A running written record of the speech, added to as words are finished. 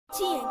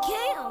Ladies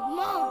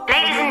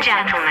and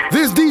gentlemen,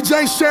 This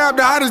DJ Shab,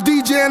 the hottest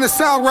DJ in the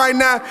South right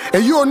now,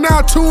 and you are now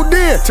tuned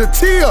in to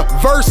Tia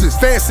versus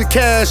Fancy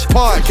Cash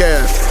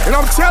podcast. And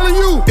I'm telling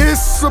you,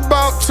 it's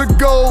about to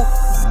go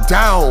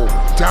down.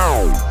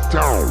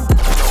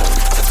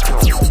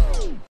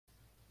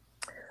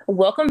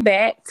 Welcome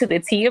back to the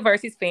Tia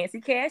versus Fancy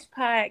Cash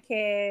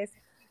podcast.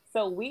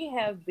 So we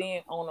have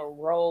been on a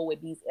roll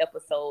with these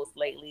episodes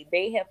lately.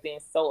 They have been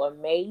so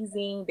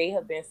amazing. They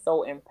have been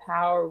so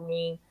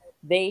empowering.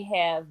 They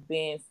have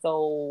been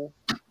so,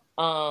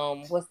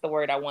 what's the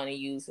word I want to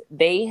use?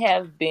 They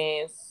have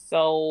been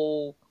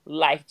so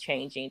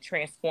life-changing,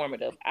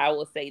 transformative. I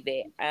will say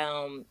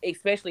that,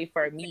 especially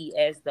for me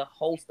as the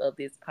host of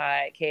this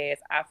podcast.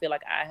 I feel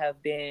like I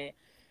have been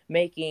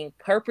making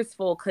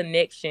purposeful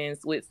connections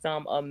with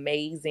some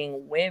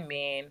amazing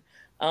women,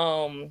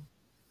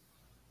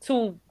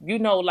 to,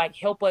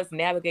 help us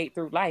navigate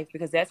through life,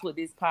 because that's what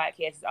this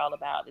podcast is all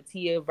about. The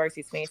Tia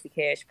versus Fancy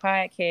Cash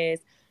podcast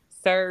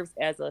serves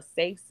as a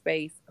safe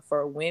space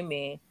for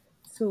women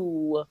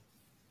to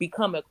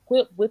become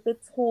equipped with the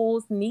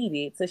tools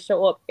needed to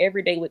show up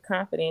every day with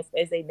confidence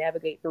as they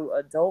navigate through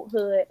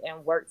adulthood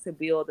and work to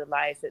build the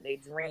lives that they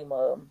dream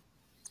of.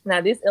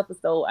 Now, this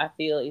episode, I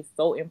feel, is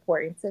so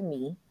important to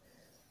me,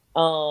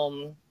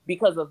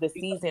 because of the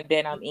season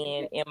that I'm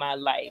in my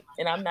life.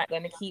 And I'm not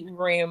going to keep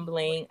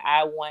rambling.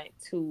 I want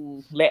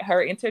to let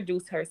her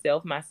introduce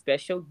herself, my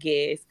special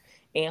guest,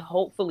 and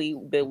hopefully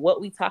what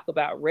we talk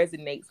about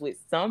resonates with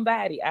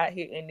somebody out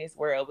here in this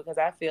world, because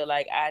I feel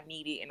like I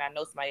need it, and I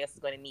know somebody else is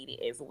going to need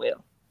it as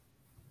well.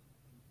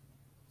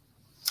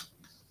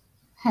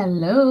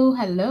 Hello,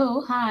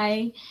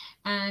 hi,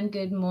 and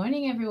good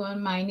morning,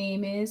 everyone. My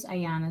name is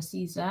Ayana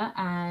Caesar,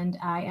 and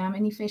I am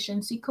an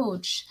efficiency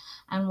coach.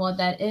 And what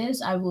that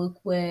is, I work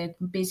with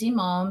busy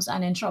moms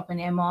and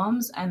entrepreneur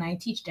moms, and I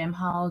teach them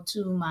how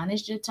to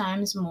manage their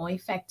times more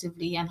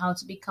effectively and how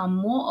to become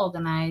more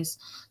organized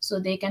so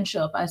they can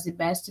show up as the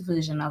best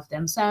version of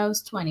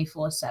themselves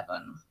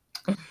 24/7.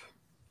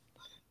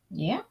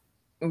 Yeah.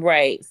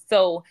 Right.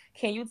 So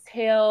can you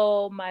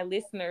tell my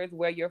listeners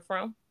where you're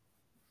from?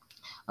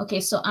 Okay,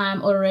 so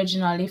I'm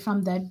originally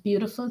from the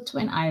beautiful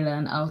twin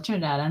island of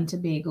Trinidad and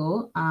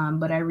Tobago,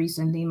 but I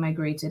recently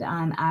migrated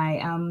and I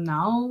am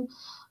now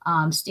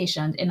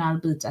stationed in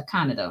Alberta,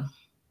 Canada.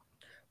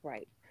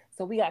 Right.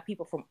 So we got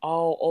people from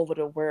all over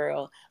the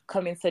world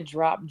coming to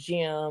drop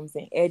gems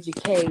and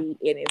educate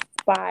and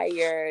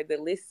inspire the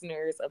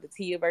listeners of the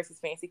Tia versus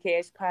Fancy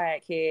Cash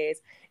podcast.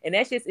 And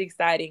that's just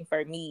exciting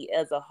for me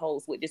as a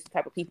host, with just the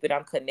type of people that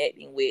I'm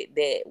connecting with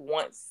that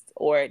wants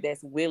or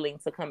that's willing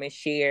to come and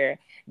share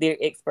their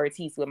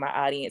expertise with my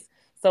audience.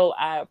 So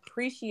I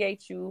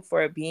appreciate you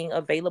for being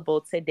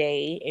available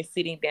today and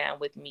sitting down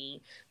with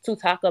me to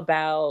talk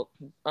about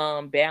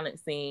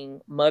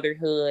balancing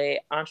motherhood,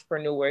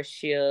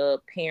 entrepreneurship,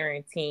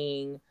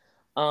 parenting,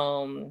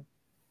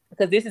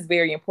 because this is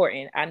very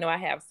important. I know I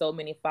have so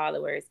many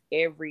followers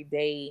every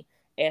day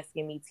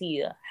asking me,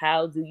 Tia,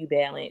 how do you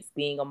balance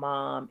being a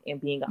mom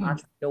and being an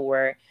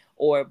entrepreneur,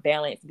 or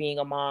balance being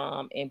a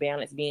mom and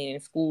balance being in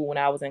school when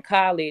I was in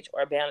college,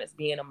 or balance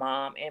being a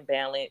mom and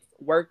balance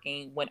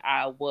working when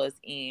I was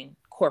in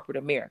corporate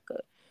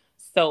America?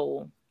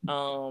 So,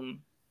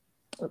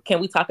 can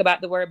we talk about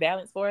the word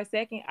balance for a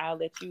second? I'll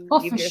let you. Oh,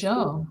 for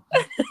sure.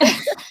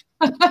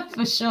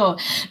 For sure.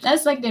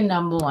 That's like the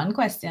number one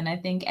question I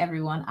think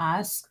everyone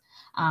asks,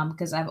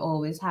 because I've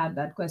always had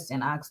that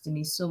question asked to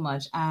me so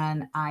much.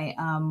 And I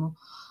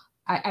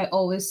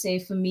always say,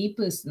 for me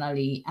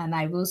personally, and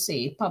I will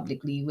say it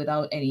publicly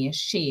without any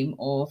shame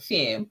or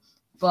fear,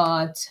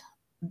 but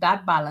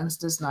that balance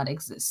does not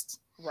exist.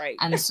 Right.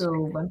 And so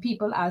when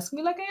people ask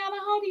me, like, Ayana,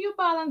 how do you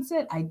balance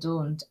it? I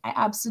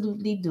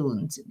absolutely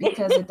don't,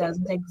 because it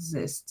doesn't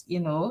exist.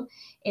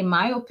 In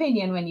my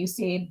opinion, when you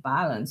say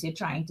balance, you're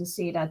trying to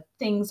say that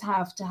things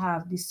have to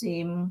have the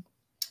same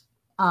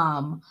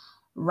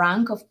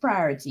rank of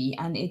priority,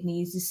 and it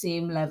needs the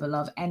same level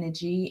of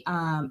energy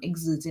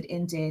exerted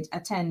into it,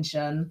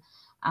 attention,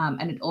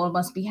 and it all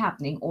must be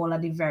happening all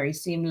at the very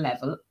same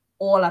level,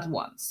 all at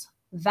once.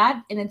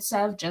 That in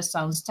itself just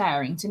sounds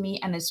tiring to me,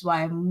 and it's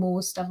why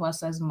most of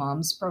us as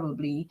moms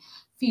probably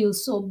feel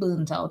so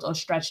burnt out or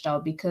stretched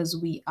out, because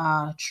we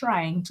are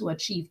trying to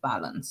achieve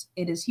balance.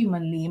 It is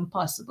humanly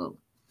impossible.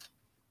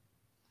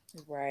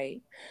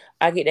 Right.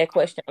 I get that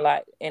question a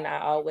lot, and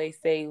I always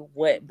say,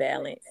 what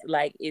balance?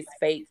 Like, it's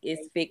fake,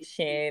 it's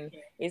fiction,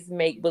 it's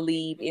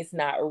make-believe, it's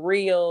not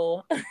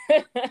real.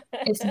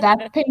 It's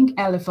that pink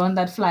elephant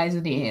that flies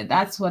in the air.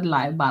 That's what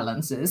life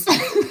balance is.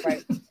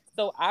 Right.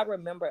 So I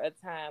remember a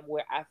time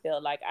where I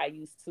felt like I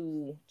used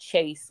to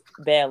chase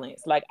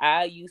balance. Like,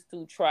 I used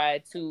to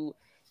try to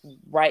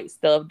write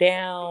stuff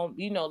down,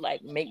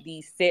 like make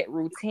these set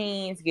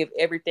routines, give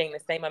everything the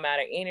same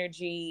amount of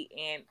energy.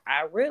 And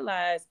I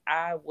realized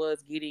I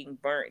was getting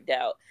burnt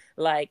out.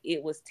 Like,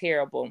 it was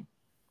terrible.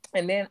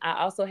 And then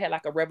I also had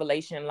like a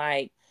revelation,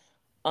 like,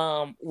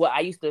 what I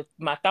used to,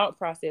 my thought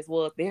process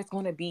was there's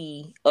going to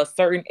be a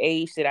certain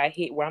age that I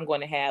hit where I'm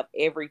going to have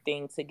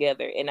everything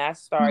together. And I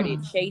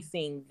started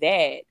chasing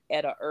that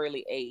at an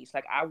early age.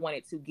 Like I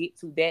wanted to get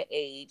to that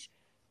age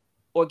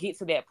or get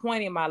to that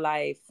point in my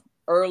life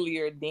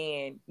earlier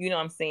than, you know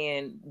what I'm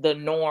saying, the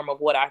norm of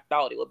what I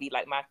thought it would be,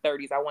 like my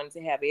 30s. I wanted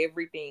to have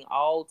everything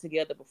all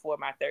together before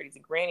my 30s.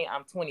 And granted,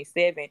 I'm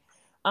 27.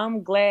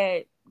 I'm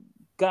glad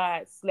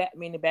God slapped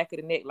me in the back of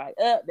the neck like,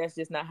 that's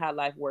just not how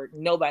life works.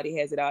 Nobody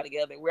has it all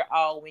together. We're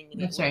all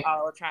winging it. We're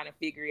all trying to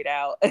figure it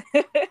out.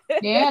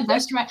 Yeah,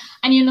 that's right.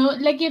 And you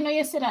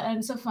said that, and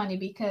it's so funny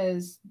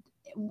because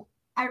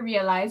I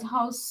realize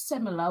how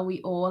similar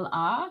we all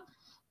are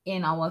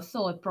in our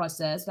thought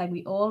process. Like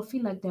we all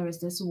feel like there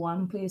is this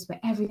one place where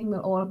everything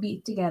will all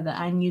be together,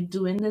 and you're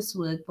doing this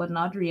work but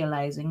not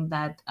realizing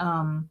that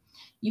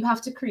you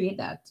have to create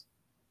that.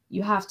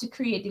 You have to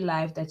create the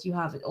life that you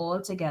have it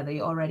all together.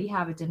 You already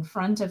have it in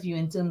front of you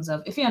in terms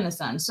of, if you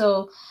understand.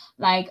 So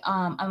like,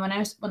 and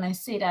when I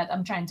say that,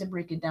 I'm trying to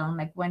break it down.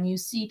 Like when you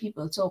see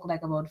people talk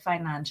like about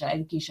financial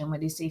education, where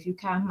they say, if you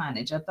can't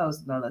manage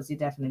 $1,000, you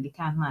definitely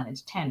can't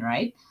manage 10,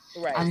 right?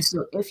 Right. And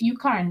so if you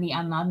currently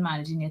are not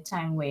managing your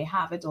time where you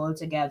have it all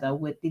together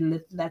with the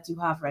little that you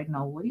have right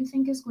now, what do you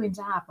think is going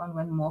to happen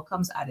when more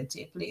comes added to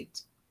your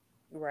plate?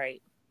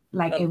 Right.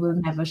 Like it will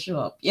never show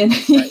up.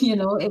 You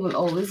know, it will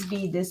always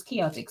be this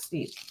chaotic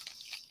state.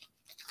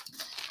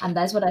 And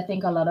that's what I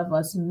think a lot of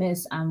us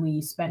miss. And we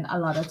spend a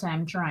lot of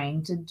time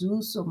trying to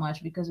do so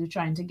much because we're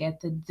trying to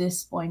get to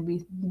this point.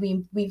 We've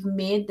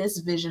made this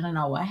vision in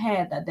our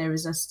head that there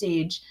is a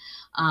stage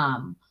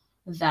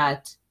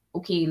that,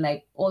 okay,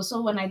 like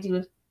also when I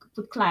deal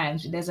with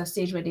clients, there's a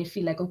stage where they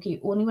feel like, okay,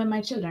 only when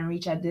my children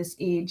reach at this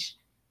age,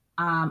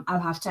 I'll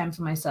have time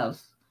for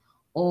myself.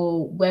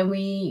 Or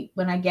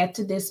when I get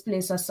to this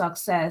place of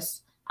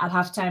success, I'll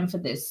have time for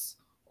this.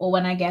 Or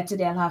when I get to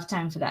there, I'll have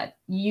time for that.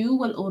 You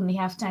will only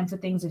have time for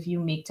things if you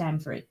make time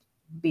for it,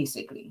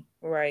 basically.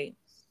 Right.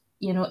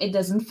 You know, it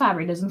doesn't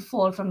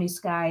fall from the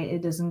sky.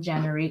 It doesn't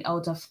generate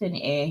out of thin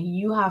air.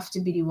 You have to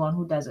be the one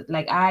who does it.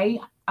 Like I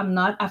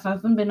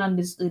haven't been on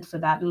this earth for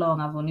that long.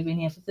 I've only been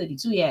here for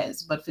 32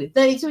 years. But for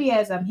 32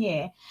 years I'm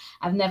here,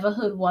 I've never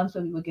heard once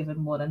where we were given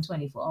more than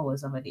 24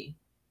 hours of a day.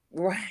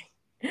 Right.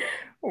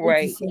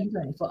 Right. It's the same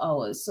 24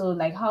 hours. So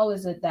like, how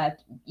is it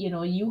that, you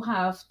know, you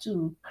have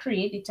to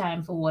create the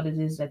time for what it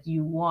is that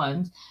you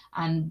want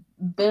and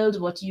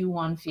build what you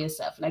want for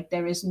yourself? Like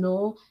there is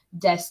no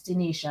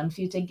destination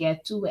for you to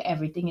get to where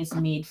everything is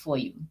made for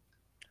you.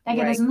 Like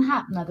it doesn't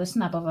happen at the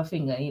snap of a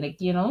finger.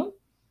 Like, you know?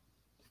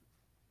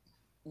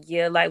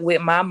 Yeah, like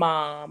with my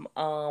mom,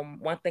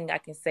 one thing I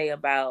can say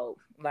about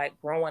like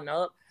growing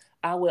up,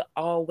 I would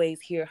always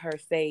hear her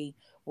say,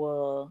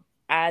 well,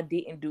 I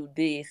didn't do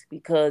this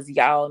because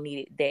y'all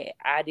needed that.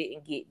 I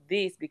didn't get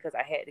this because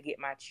I had to get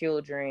my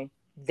children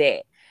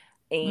that.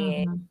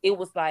 And it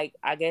was like,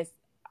 I guess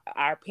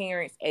our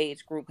parents'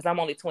 age group, because I'm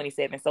only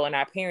 27. So in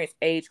our parents'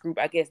 age group,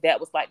 I guess that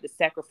was like the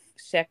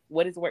sacrificial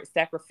love,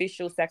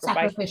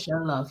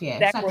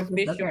 yeah.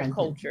 Sacrificial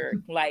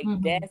culture. Like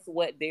that's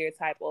what their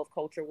type of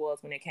culture was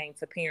when it came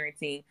to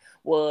parenting.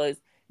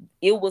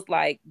 It was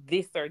like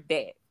this or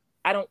that.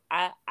 I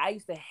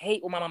used to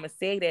hate when my mama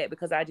said that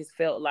because I just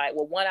felt like,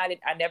 well, one, I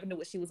never knew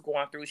what she was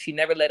going through. She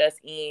never let us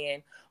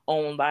in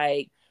on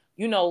like,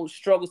 you know,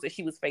 struggles that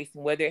she was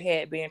facing, whether it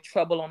had been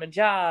trouble on the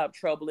job,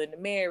 trouble in the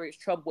marriage,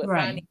 trouble with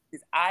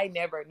finances. I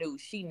never knew.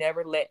 She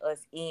never let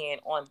us in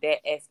on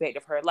that aspect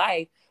of her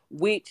life,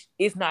 which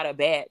is not a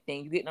bad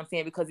thing. You get what I'm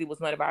saying? Because it was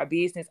none of our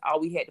business.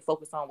 All we had to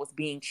focus on was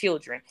being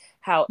children.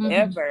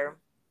 However,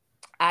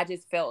 I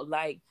just felt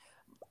like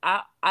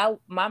my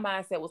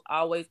mindset was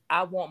always,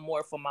 I want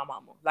more for my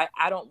mama. Like,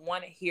 I don't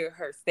want to hear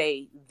her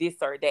say this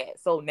or that.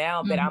 So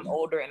now that I'm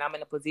older and I'm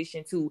in a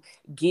position to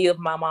give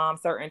my mom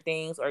certain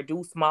things or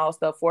do small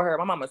stuff for her,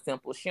 my mama's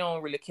simple. She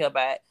don't really care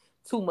about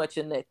too much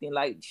of nothing.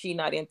 Like, she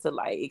not into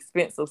like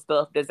expensive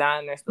stuff,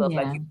 designer stuff.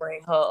 Like, you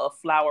bring her a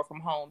flower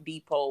from Home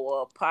Depot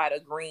or a pot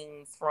of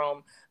greens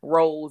from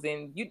Rose,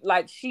 and you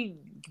like, she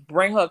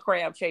bring her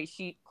crab tray,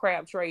 she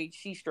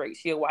straight.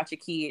 She'll watch a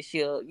kid.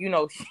 She'll, you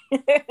know,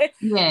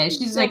 yeah,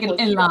 she's like an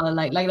in-law.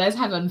 Like that's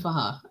heaven for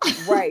her.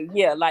 Right.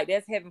 Yeah, like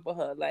that's heaven for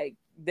her. Like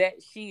that,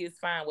 she is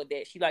fine with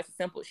that. She likes the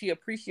simple, she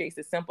appreciates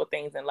the simple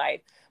things in life.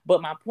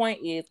 But my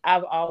point is,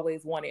 I've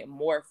always wanted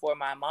more for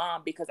my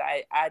mom because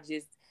I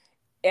just,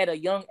 at a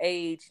young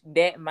age,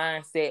 that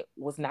mindset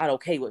was not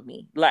okay with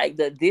me. Like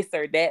the this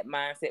or that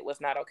mindset was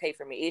not okay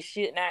for me. It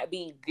should not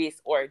be this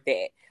or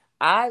that.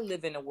 I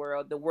live in the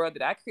world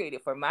that I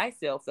created for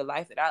myself, the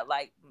life that I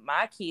like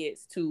my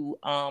kids to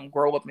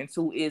grow up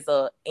into is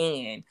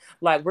and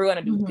like, we're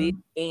gonna do this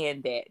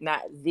and that,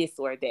 not this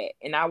or that.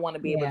 And I want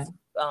to be able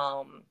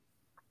to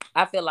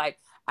I feel like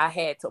I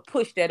had to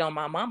push that on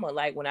my mama.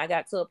 Like when I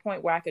got to a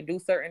point where I could do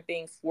certain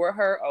things for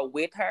her or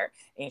with her,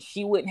 and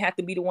she wouldn't have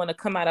to be the one to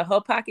come out of her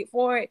pocket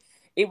for it.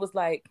 It was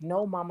like,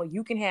 no, mama,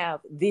 you can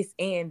have this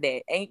and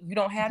that. You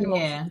don't have to go.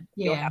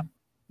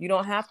 You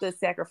don't have to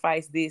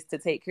sacrifice this to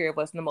take care of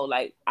us no more.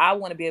 Like, I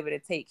want to be able to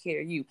take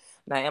care of you.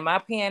 Now, am I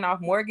paying off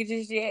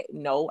mortgages yet?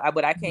 No,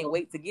 but I can't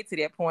wait to get to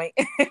that point.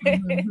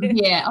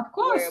 Yeah, of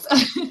course.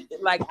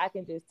 Like, I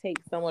can just take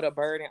some of the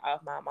burden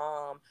off my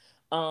mom.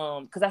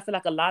 Because I feel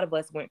like a lot of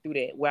us went through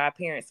that, where our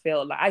parents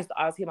felt like, I used to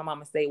always hear my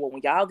mama say, well,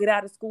 when y'all get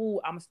out of school,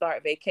 I'm gonna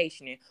start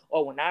vacationing,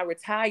 or when I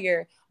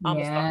retire, I'm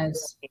gonna start doing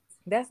this.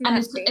 That's And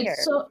not fair.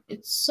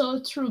 it's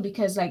so true,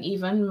 because like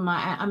even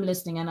I'm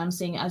listening and I'm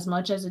saying, as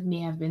much as it may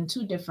have been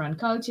two different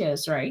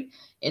cultures, right?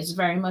 It's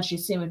very much the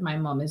same with my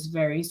mom. It's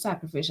very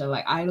sacrificial.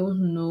 Like, I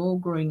don't know,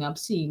 growing up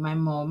seeing my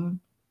mom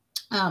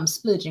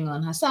splurging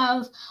on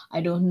herself.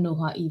 I don't know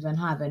her even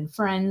having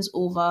friends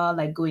over,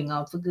 like going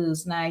out for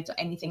girls' night or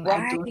anything.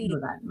 I don't know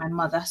that. My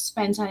mother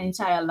spent her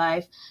entire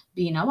life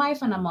being a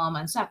wife and a mom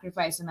and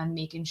sacrificing and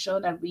making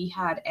sure that we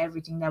had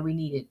everything that we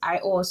needed. I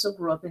also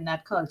grew up in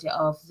that culture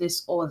of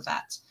this or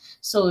that.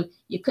 So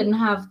you couldn't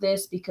have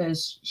this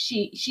because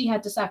she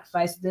had to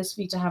sacrifice this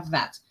for you to have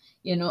that,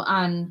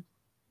 and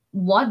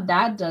what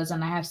that does,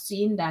 and I have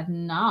seen that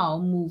now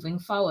moving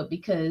forward,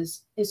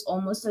 because it's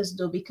almost as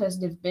though, because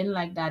they've been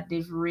like that,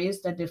 they've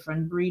raised a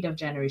different breed of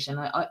generation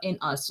in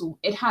us. So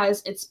it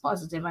has its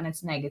positive and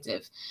its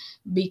negative,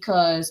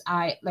 because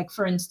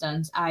for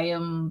instance, I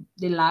am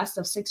the last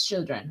of 6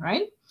 children,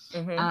 right?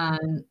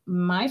 And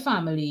my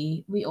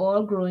family, we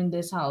all grew in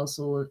this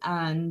household,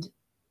 and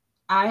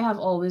I have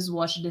always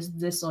watched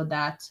this or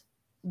that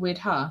with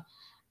her.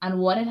 And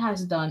what it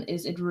has done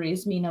is it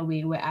raised me in a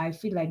way where I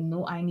feel like,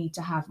 no, I need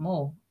to have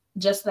more.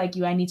 Just like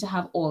you, I need to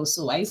have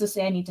also. I used to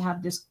say I need to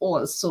have this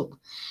also.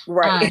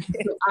 Right. And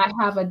so I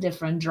have a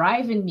different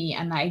drive in me,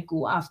 and I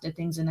go after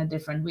things in a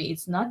different way.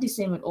 It's not the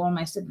same with all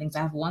my siblings.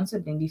 I have one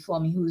sibling before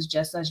me who's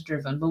just as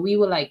driven, but we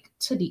were like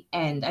to the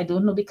end. I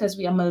don't know, because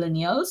we are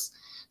millennials.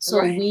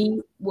 So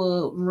we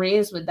were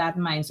raised with that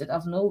mindset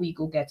of, no, we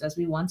go getters.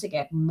 We want to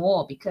get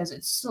more, because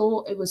it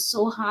was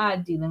so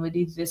hard dealing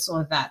with this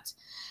or that.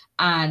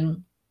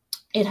 And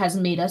it has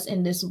made us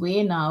in this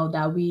way now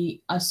that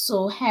we are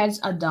so heads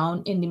are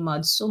down in the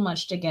mud so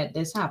much to get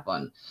this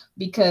happen,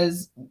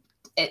 because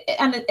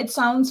it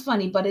sounds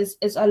funny, but it's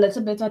a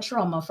little bit of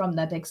trauma from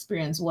that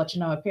experience,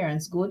 watching our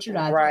parents go through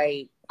that.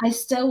 Right. I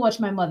still watch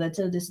my mother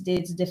till this day.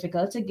 It's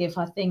difficult to give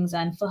her things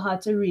and for her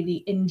to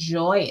really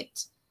enjoy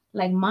it.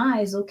 Like, Ma,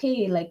 is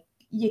okay. Like,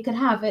 you could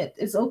have it.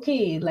 It's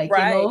okay. Like,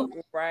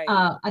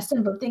 a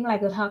simple thing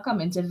like with her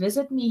coming to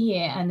visit me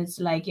here, and it's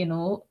like,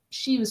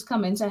 she was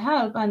coming to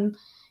help, and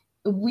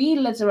we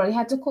literally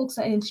had to coax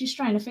her in. She's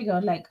trying to figure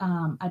out, like,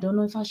 I don't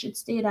know if I should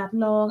stay that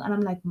long. And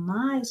I'm like,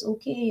 Ma, it's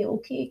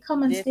okay.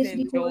 Come and stay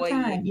the whole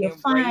time. You're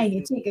fine.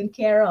 You're taken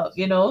care of,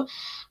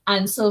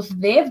 And so if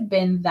they've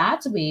been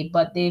that way,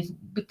 but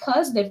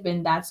because they've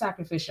been that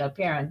sacrificial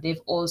parent,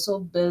 they've also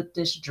built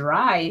this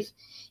drive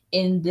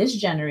in this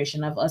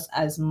generation of us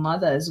as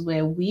mothers,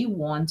 where we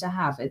want to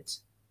have it.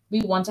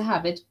 We want to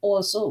have it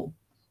also.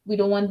 We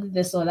don't want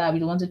this or that. We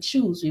don't want to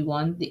choose. We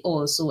want the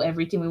also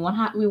everything. We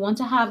want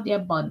to have the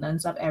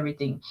abundance of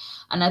everything.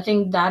 And I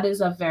think that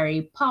is a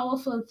very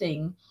powerful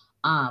thing.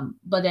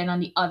 But then on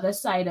the other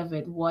side of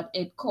it, what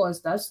it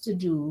caused us to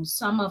do,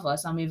 some of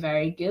us, and we're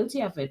very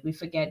guilty of it, we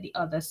forget the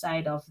other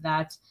side of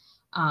that,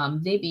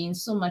 they being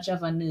so much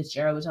of a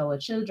nurturer with our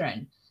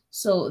children.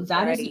 So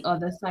that is the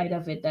other side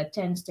of it that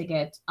tends to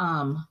get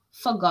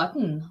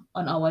forgotten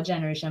on our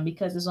generation,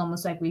 because it's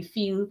almost like we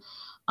feel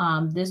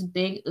this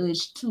big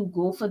urge to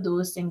go for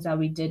those things that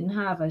we didn't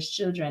have as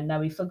children, that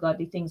we forgot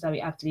the things that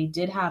we actually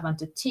did have, and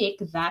to take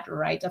that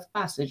rite of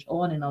passage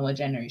on in our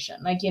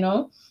generation.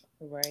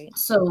 Right.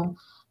 So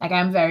like,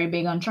 I'm very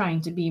big on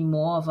trying to be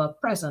more of a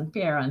present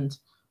parent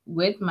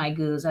with my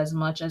girls. As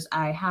much as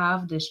I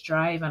have this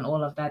drive and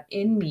all of that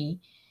in me,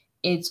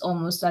 it's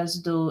almost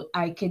as though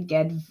I could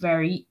get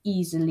very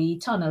easily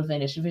tunnel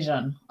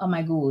vision on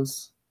my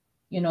goals,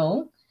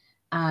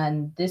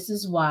 And this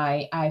is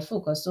why I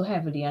focus so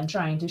heavily on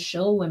trying to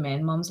show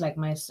women, moms like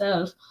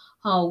myself,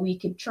 how we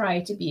could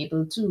try to be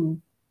able to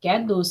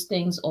get those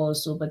things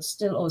also, but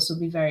still also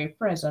be very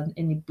present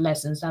in the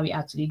blessings that we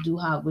actually do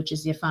have, which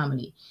is your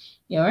family.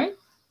 You all right?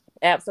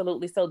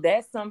 Absolutely. So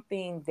that's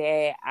something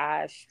that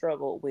I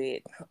struggle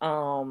with.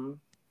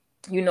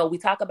 We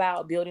talk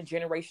about building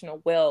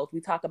generational wealth. We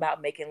talk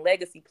about making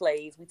legacy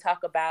plays. We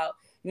talk about,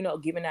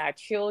 giving our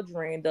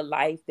children the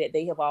life that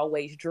they have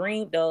always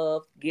dreamed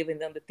of, giving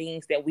them the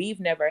things that we've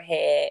never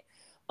had.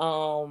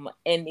 And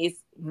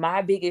it's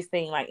my biggest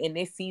thing, like in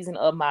this season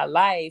of my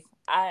life,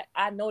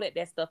 I know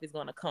that stuff is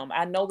going to come.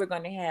 I know we're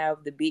going to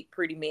have the big,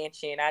 pretty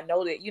mansion. I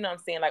know that, I'm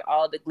saying, like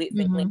all the glitz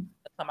and glitz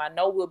come. I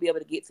know we'll be able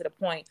to get to the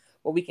point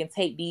where we can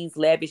take these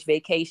lavish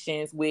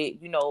vacations with,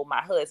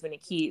 my husband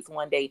and kids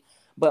one day.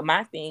 But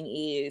my thing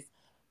is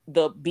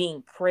the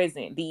being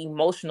present, the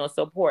emotional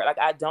support. Like,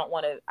 I don't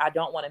want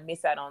to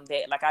miss out on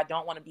that. Like, I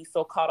don't want to be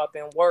so caught up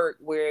in work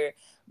where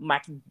my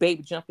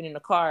baby jumping in the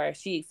car,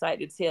 she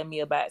excited to tell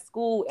me about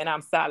school, and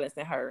I'm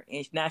silencing her.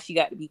 And now she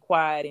got to be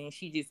quiet, and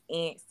she just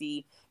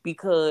antsy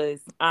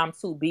because I'm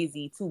too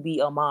busy to be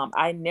a mom.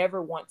 I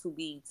never want to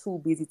be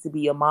too busy to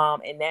be a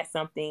mom. And that's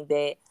something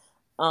that,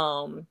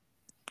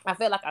 I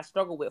felt like I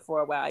struggled with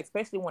for a while,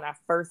 especially when I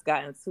first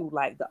got into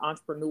like the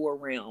entrepreneur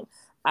realm.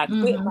 I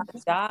quit my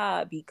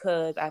job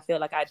because I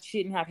felt like I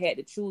shouldn't have had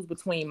to choose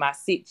between my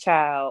sick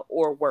child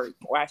or work,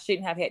 or I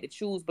shouldn't have had to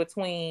choose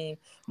between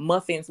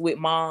muffins with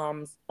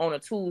moms on a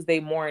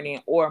Tuesday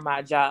morning or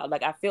my job.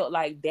 Like I felt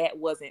like that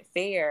wasn't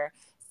fair,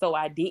 so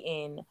I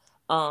didn't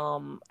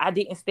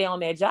stay on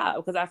that job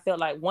because I felt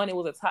like, one, it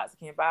was a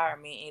toxic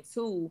environment, and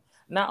two,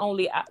 not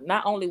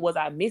only was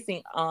I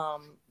missing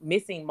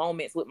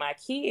moments with my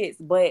kids,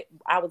 but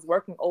I was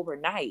working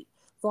overnight,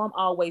 so I'm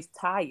always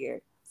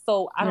tired.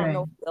 So I don't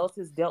know who else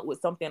has dealt with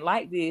something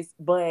like this,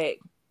 but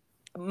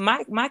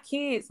my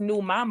kids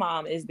knew my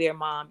mom is their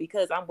mom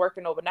because I'm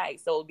working overnight.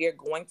 So they're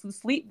going to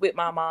sleep with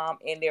my mom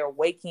and they're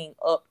waking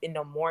up in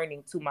the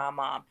morning to my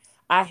mom.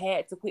 I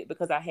had to quit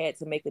because I had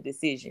to make a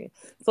decision.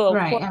 So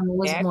of course, And it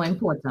was more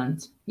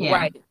important.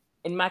 right.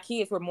 And my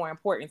kids were more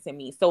important to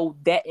me. So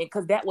that,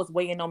 because that was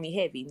weighing on me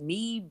heavy.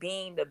 Me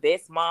being the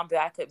best mom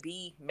that I could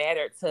be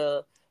mattered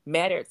to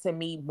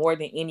me more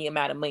than any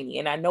amount of money.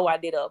 And I know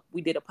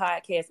we did a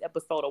podcast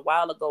episode a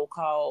while ago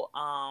called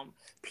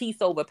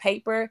Peace Over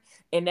Paper.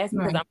 And that's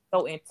because I'm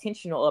so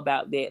intentional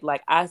about that.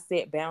 Like I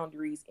set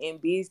boundaries in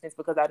business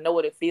because I know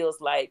what it feels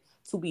like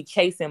to be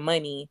chasing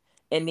money,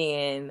 and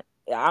then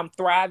I'm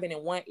thriving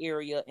in one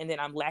area and then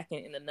I'm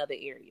lacking in another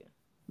area.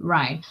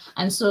 Right.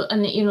 And so,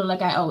 and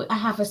like I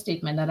have a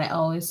statement that I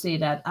always say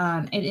that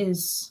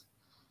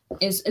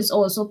it's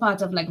also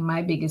part of like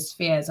my biggest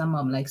fear as a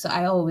mom. Like, so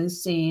I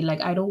always say, like,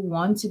 I don't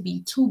want to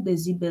be too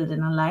busy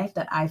building a life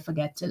that I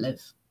forget to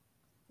live.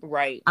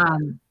 Right.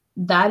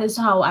 That is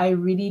how I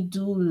really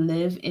do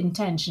live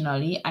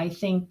intentionally. I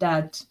think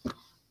that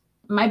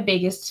my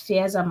biggest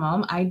fear as a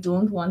mom, I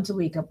don't want to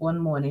wake up one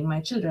morning, my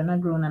children are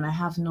grown and I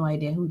have no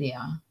idea who they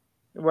are.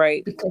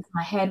 Right. Because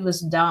my head was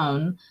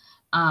down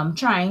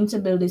trying to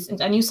build this.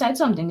 And you said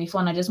something before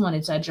and I just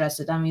wanted to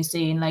address it. And you're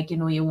saying, like,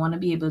 you want to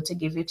be able to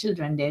give your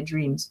children their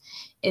dreams.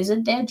 Is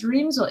it their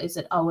dreams or is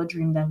it our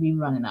dream that we're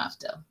running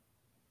after?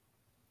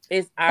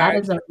 That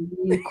is a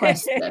real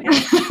question.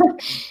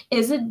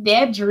 Is it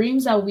their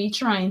dreams that we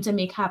trying to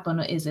make happen,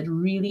 or is it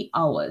really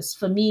ours?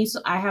 For me,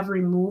 so I have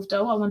removed,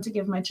 I want to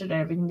give my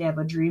children everything they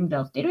ever dreamed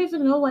of. They don't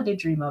even know what they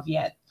dream of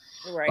yet.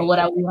 Right. But what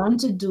I want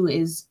to do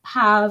is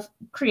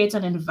create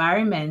an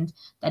environment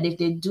that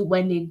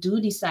when they do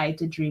decide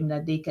to dream,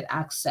 that they could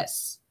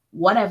access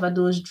whatever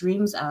those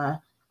dreams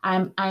are.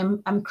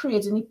 I'm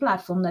creating a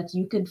platform that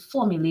you could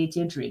formulate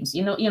your dreams.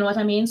 You know what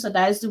I mean? So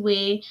that's the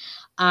way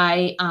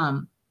I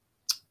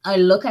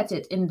look at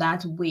it in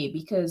that way,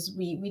 because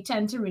we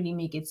tend to really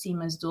make it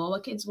seem as though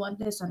our kids want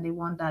this and they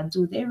want that.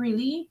 Do they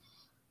really?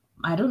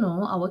 I don't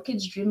know. Our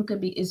kids' dream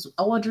is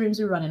our dreams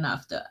we're running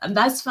after. And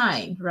that's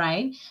fine,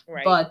 right?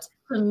 But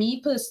for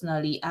me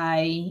personally,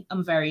 I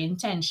am very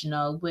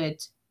intentional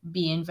with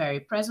being very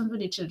present with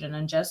the children.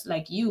 And just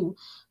like you,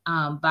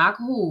 back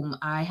home,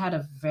 I had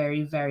a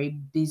very, very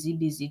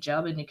busy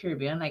job in the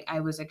Caribbean. Like I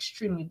was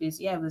extremely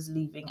busy. I was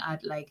leaving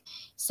at like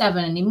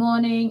 7 in the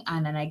morning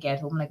and then I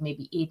get home like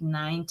maybe 8,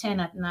 9, 10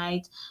 at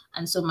night.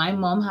 And so my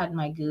mom had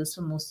my girls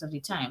for most of the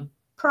time.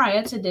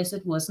 Prior to this,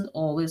 it wasn't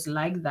always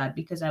like that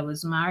because I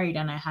was married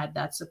and I had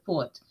that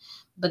support.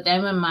 But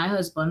then when my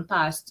husband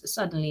passed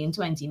suddenly in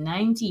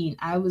 2019,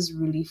 I was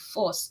really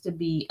forced to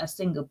be a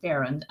single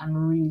parent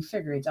and really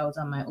figure it out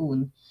on my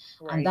own.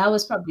 Right. And that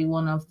was probably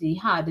one of the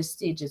hardest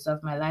stages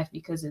of my life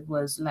because it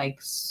was like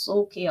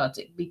so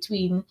chaotic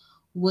between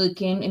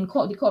working in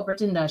the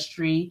corporate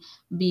industry,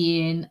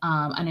 being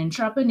an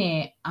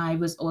entrepreneur. I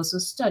was also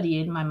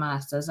studying my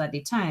master's at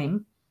the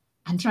time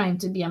and trying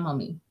to be a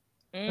mommy.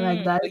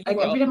 Like that, like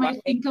every time I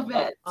think of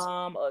it,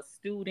 a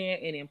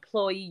student, an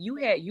employee,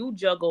 you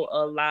juggle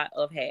a lot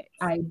of hats.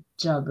 I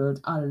juggled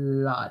a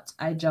lot,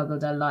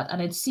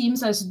 and it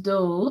seems as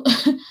though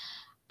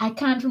I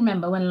can't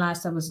remember when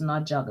last I was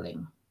not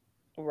juggling.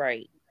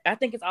 Right. I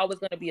think it's always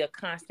going to be a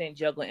constant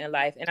juggling in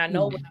life, and I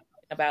know we're talking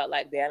about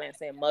like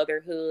balancing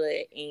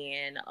motherhood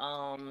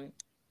and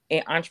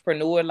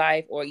entrepreneur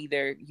life, or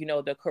either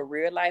the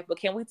career life, but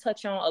can we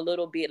touch on a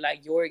little bit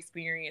like your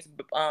experience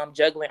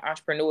juggling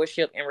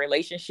entrepreneurship and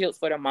relationships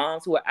for the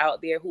moms who are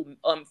out there, who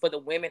for the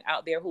women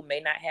out there who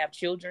may not have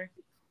children?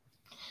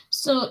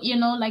 So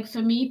like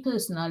for me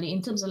personally,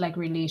 in terms of like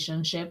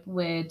relationship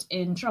with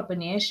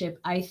entrepreneurship,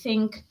 I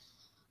think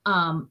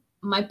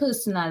my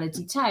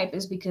personality type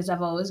is because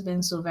I've always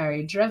been so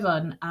very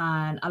driven,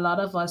 and a lot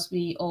of us,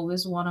 we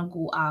always want to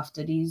go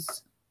after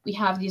we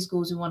have these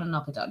goals, we want to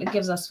knock it out. It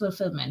gives us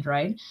fulfillment,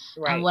 right?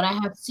 And what I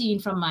have seen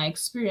from my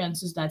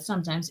experience is that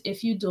sometimes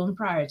if you don't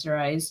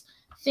prioritize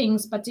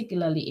things,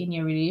 particularly in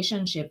your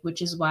relationship,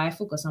 which is why I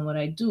focus on what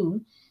I do,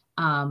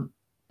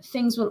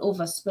 things will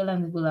overspill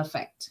and it will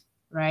affect,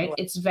 right?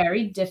 It's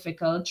very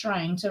difficult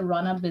trying to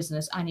run a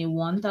business and you're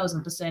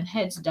 1000%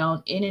 heads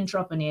down in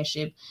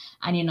entrepreneurship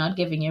and you're not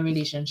giving your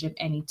relationship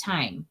any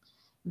time.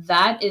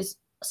 That is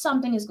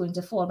something is going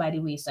to fall by the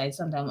wayside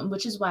sometime,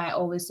 which is why I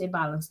always say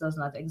balance does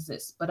not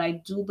exist. But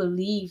I do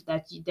believe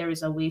that there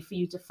is a way for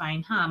you to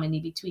find harmony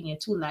between your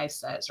two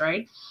lifestyles,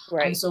 right?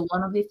 And so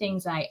one of the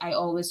things I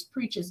always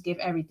preach is give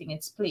everything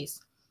its place.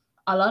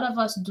 A lot of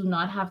us do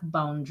not have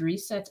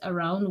boundaries set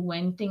around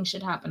when things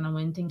should happen and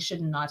when things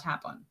should not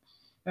happen,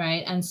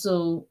 right? And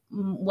so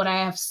what I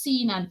have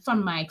seen and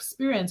from my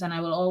experience, and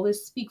I will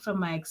always speak from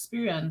my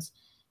experience,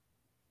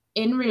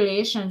 in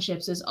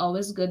relationships, it's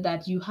always good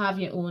that you have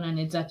your own and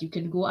it's that you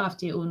can go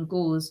after your own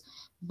goals.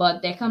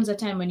 But there comes a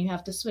time when you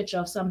have to switch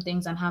off some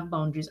things and have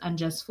boundaries and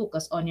just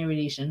focus on your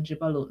relationship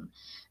alone.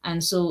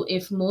 And so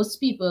if most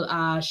people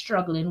are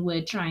struggling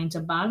with trying to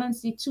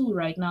balance the two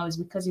right now, is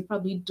because you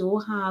probably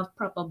don't have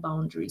proper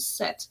boundaries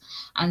set.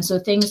 And so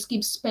things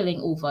keep spilling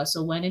over.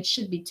 So when it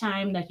should be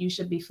time that you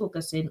should be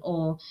focusing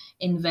or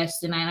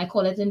investing, and I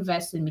call it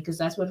investing because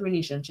that's what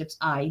relationships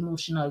are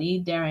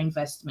emotionally, they're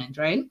investment,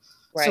 right?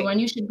 So when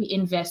you should be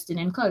investing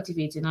and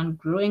cultivating and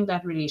growing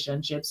that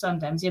relationship,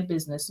 sometimes your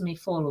business may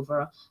fall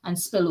over and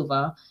spill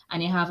over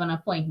and you have an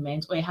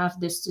appointment or you have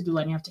this to do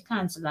and you have to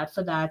cancel that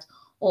for that.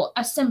 Or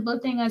a simple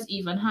thing as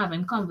even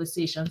having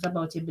conversations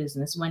about your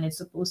business when it's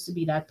supposed to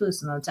be that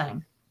personal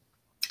time.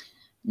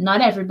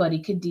 Not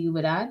everybody could deal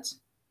with that,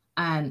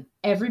 and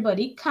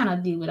everybody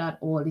cannot deal with that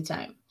all the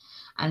time.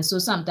 And so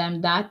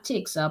sometimes that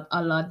takes up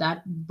a lot,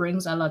 that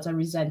brings a lot of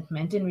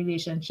resentment in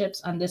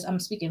relationships. And this, I'm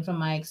speaking from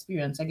my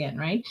experience again,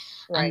 right?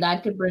 And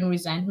that could bring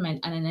resentment.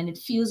 And then it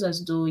feels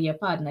as though your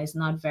partner is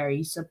not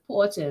very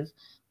supportive,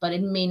 but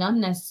it may not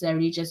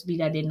necessarily just be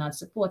that they're not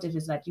supportive,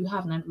 is that you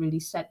have not really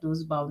set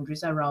those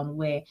boundaries around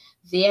where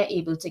they're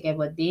able to get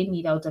what they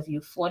need out of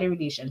you for the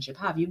relationship.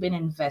 Have you been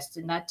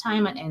investing that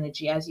time and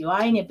energy as you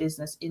are in your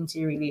business into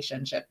your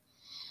relationship?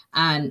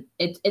 And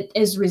it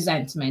is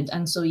resentment.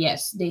 And so,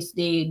 yes, they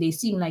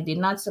seem like they're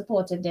not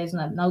supportive. There's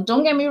not, now,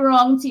 don't get me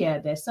wrong, Tia,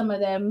 there's some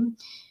of them,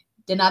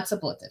 they're not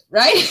supportive,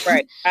 right?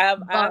 Right. I've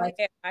had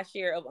my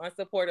share of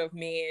unsupportive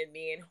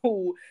men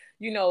who,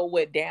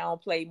 would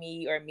downplay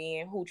me, or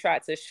men who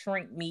tried to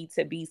shrink me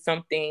to be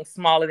something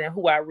smaller than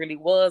who I really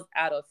was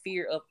out of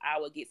fear of I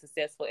would get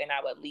successful and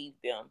I would leave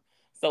them.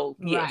 So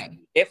yes,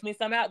 definitely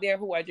some out there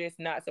who are just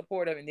not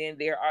supportive. And then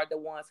there are the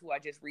ones who are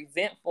just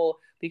resentful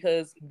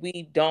because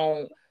we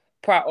don't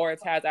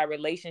prioritize our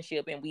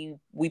relationship and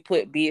we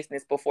put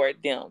business before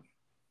them.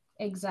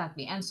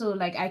 Exactly. And so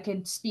like I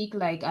could speak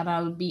like, and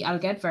I'll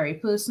get very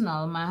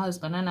personal. My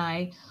husband and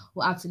I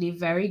were actually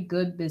very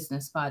good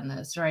business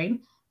partners, right?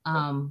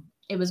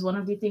 It was one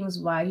of the things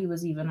why he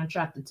was even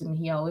attracted to me.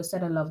 He always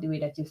said, I love the way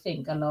that you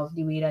think. I love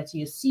the way that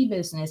you see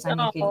business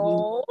and you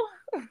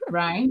can,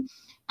 right?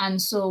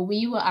 And so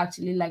we were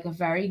actually like a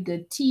very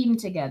good team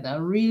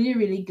together, really,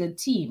 really good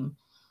team.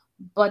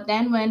 But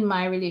then when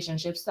my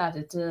relationship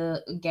started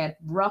to get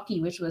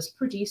rocky, which was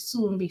pretty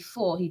soon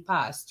before he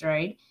passed,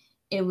 right?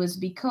 It was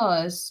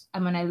because,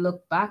 and when I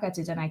look back at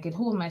it and I could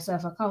hold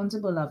myself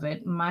accountable of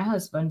it, my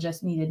husband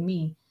just needed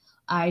me.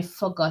 I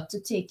forgot to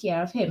take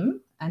care of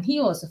him, and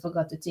he also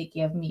forgot to take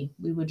care of me.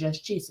 We were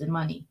just chasing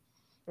money,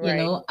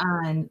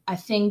 and I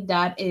think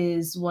that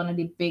is one of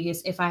the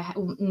biggest,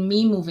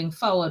 me moving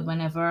forward,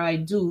 whenever I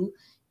do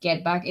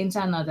get back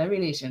into another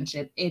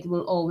relationship, it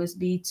will always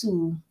be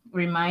to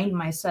remind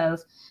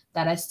myself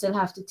that I still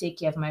have to take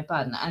care of my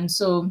partner. And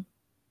so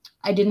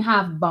I didn't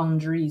have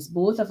boundaries.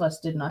 Both of us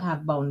did not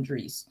have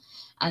boundaries.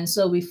 And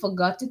so we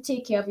forgot to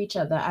take care of each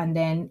other. And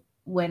then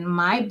when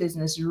my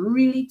business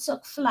really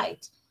took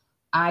flight,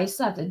 I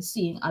started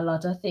seeing a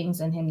lot of things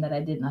in him that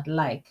I did not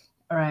like,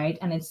 right?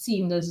 And it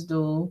seemed as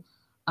though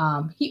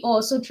he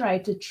also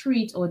tried to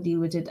treat or deal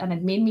with it. And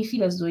it made me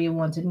feel as though he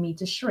wanted me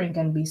to shrink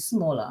and be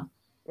smaller.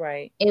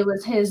 Right. It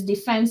was his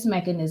defense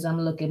mechanism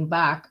looking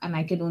back. And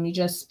I could only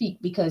just speak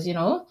because,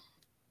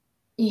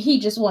 he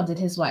just wanted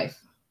his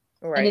wife.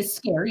 Right. And it's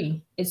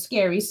scary. It's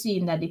scary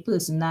seeing that the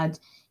person that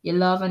you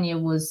love and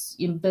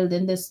you're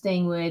building this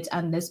thing with,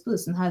 and this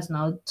person has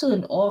now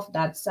turned off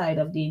that side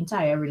of the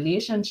entire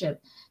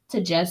relationship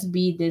to just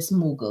be this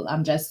mogul.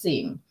 I'm just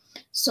saying.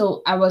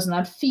 So I was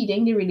not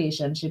feeding the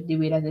relationship the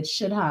way that it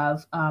should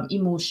have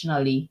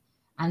emotionally.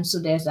 And so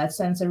there's that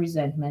sense of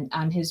resentment,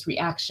 and his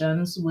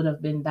reactions would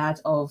have been that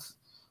of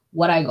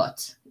what I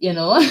got,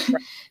 Right.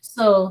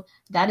 So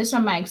that is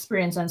from my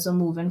experience. And so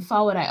moving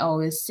forward, I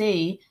always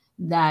say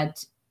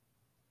that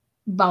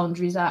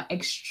boundaries are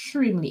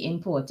extremely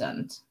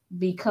important,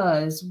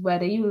 because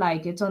whether you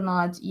like it or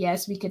not,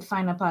 yes, we could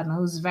find a partner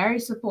who's very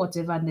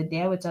supportive and they're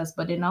there with us,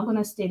 but they're not going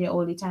to stay there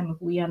all the time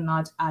if we are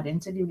not adding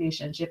to the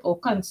relationship or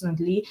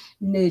constantly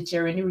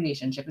nurturing the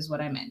relationship, is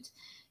what I meant.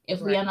 If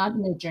we are not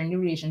nurturing the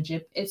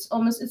relationship,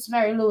 it's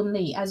very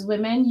lonely. As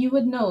women, you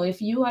would know,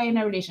 if you are in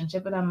a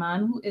relationship with a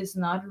man who is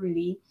not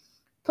really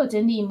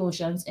putting the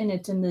emotions in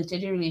it to nurture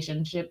the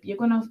relationship, you're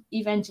going to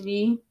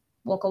eventually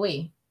walk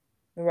away.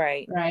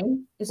 Right.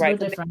 It's no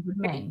different with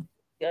men.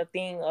 A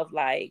thing of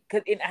like,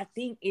 and I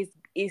think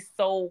it's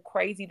so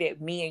crazy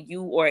that me and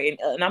you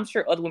and I'm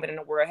sure other women in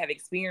the world have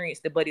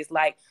experienced it, but it's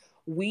like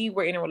we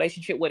were in a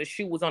relationship where the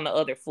shoe was on the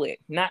other foot.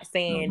 Not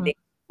saying that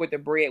were the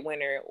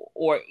breadwinner,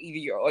 or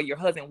either your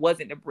husband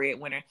wasn't the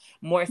breadwinner.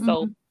 More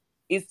so,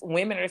 it's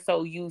women are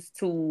so used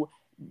to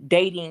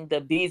dating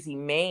the busy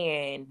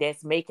man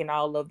that's making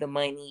all of the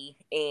money,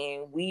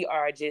 and we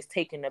are just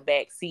taking the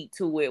back seat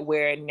to it,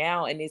 where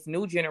now in this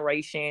new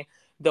generation,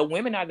 the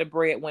women are the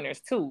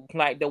breadwinners too.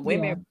 Like the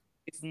women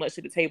as much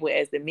to the table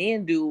as the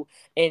men do,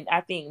 and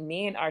I think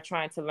men are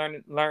trying to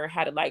learn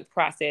how to like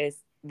process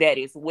that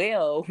as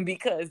well,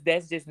 because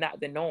that's just not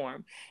the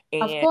norm.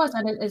 And of course,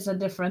 and it is a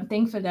different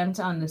thing for them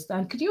to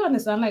understand. Could you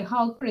understand like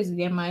how crazy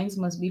their minds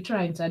must be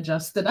trying to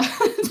adjust to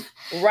that?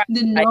 right,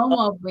 The norm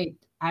of, wait,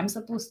 I'm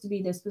supposed to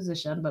be this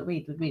position, but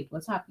wait,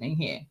 what's happening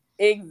here?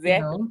 exactly. You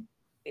know?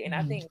 And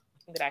I think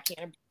that I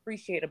can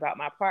appreciate about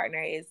my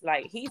partner is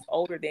like he's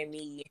older than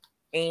me,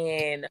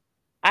 and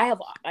I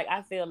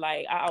feel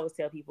like I always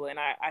tell people, and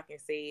I can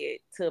say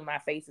it till my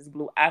face is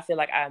blue, I feel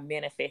like I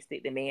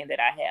manifested the man that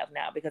I have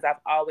now, because I've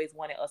always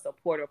wanted a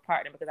supportive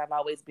partner, because I've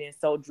always been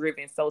so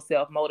driven, so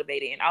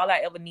self-motivated, and all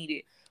I ever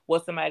needed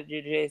was somebody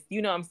to just,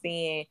 you know what I'm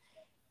saying,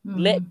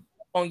 let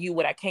on you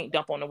what I can't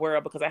dump on the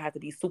world, because I have to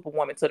be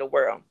superwoman to the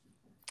world.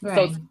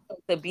 Right. So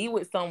to be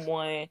with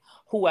someone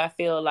who I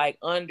feel like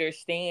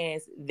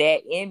understands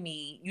that in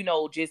me, you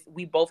know, just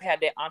we both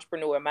have that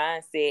entrepreneur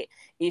mindset,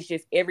 it's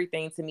just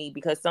everything to me,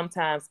 because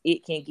sometimes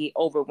it can get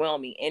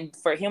overwhelming. And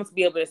for him to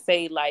be able to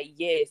say like,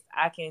 yes,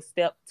 I can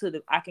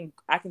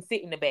I can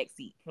sit in the back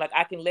seat, like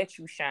I can let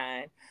you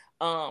shine.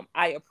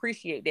 I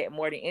appreciate that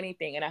more than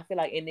anything. And I feel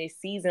like in this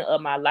season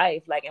of my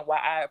life, like, and why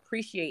I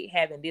appreciate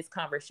having this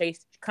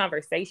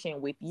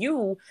conversation with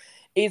you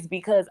is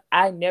because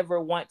I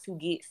never want to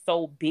get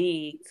so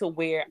big to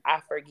where I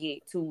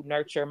forget to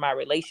nurture my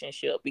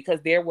relationship.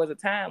 Because there was a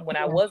time when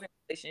I was in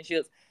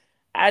relationships,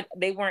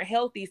 they weren't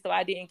healthy, so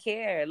I didn't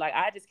care. Like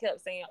I just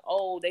kept saying,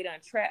 oh, they done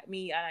trapped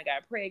me, I done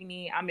got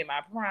pregnant, I'm in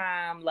my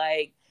prime.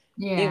 Like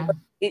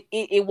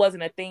it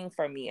wasn't a thing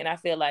for me. And I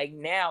feel like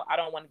now I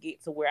don't want to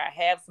get to where I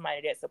have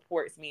somebody that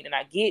supports me, and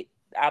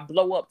I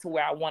blow up to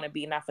where I want to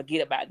be, and I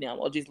forget about them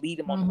or just leave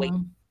them on the way.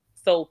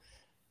 So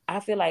I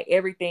feel like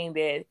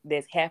everything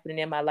that's happening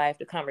in my life,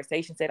 the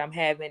conversations that I'm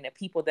having, the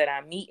people that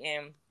I'm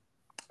meeting,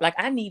 like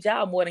I need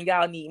y'all more than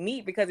y'all need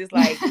me, because it's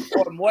like,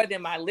 or more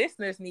than my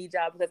listeners need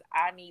y'all, because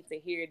I need to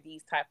hear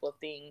these type of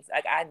things.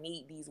 Like I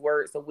need these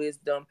words of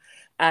wisdom.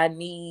 I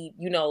need,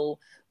 you know,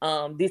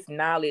 this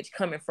knowledge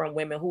coming from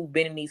women who've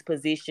been in these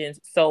positions.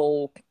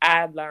 So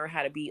I learn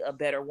how to be a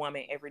better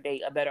woman every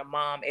day, a better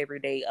mom every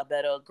day, a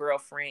better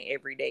girlfriend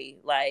every day.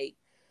 Like,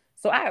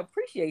 so I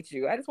appreciate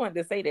you. I just wanted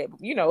to say that,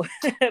 you know,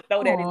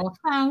 throw that in.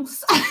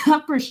 Thanks. I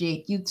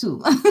appreciate you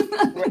too.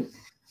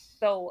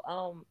 So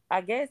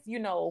I guess, you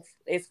know,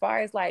 as far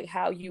as like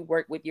how you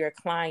work with your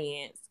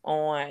clients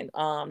on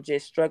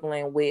just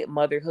struggling with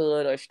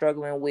motherhood, or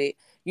struggling with,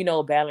 you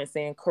know,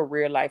 balancing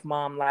career life,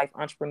 mom life,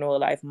 entrepreneur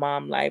life,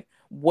 mom life,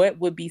 what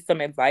would be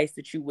some advice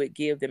that you would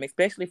give them,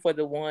 especially for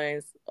the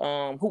ones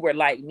who were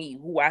like me,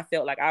 who I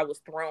felt like I was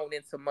thrown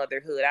into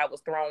motherhood. I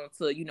was thrown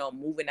to, you know,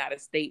 moving out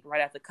of state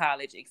right after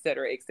college, et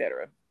cetera, et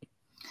cetera.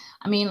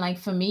 I mean, like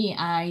for me,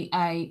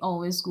 I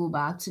always go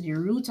back to the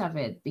root of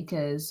it,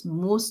 because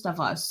most of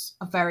us,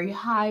 a very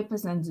high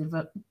percentage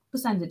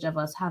of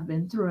us, have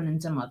been thrown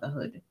into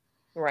motherhood.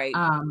 Right.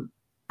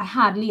 I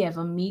hardly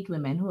ever meet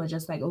women who are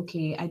just like,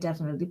 okay, I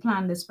definitely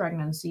planned this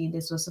pregnancy,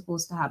 this was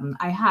supposed to happen.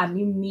 I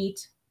hardly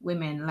meet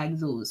women like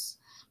those,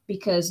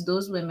 because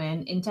those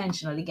women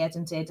intentionally get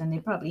into it and they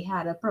probably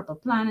had a proper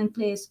plan in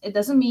place. It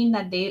doesn't mean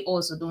that they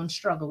also don't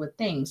struggle with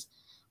things,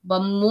 but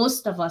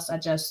most of us are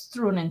just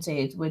thrown into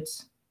it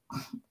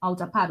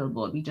without a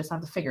paddleboard. We just have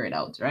to figure it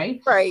out,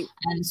 right? Right.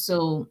 And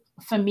so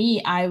for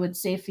me, I would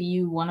say for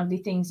you, one of the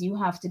things, you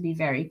have to be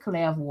very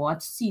clear of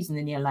what season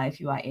in your life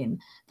you are in.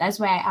 That's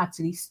why I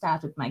actually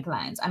start with my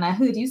clients. And I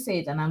heard you say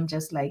it, and I'm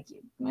just like,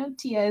 well,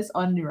 Tia is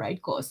on the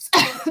right course,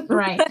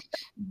 right?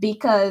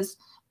 Because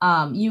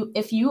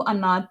if you are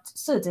not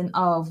certain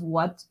of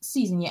what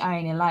season you are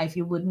in your life,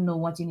 you wouldn't know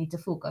what you need to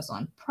focus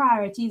on.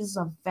 Priorities is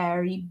a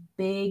very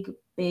big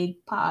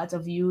part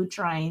of you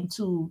trying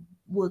to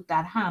work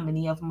that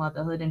harmony of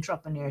motherhood,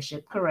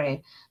 entrepreneurship, career,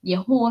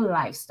 your whole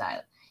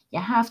lifestyle. You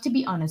have to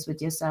be honest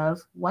with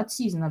yourself. What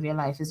season of your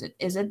life is it?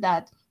 Is it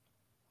that,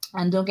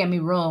 and don't get me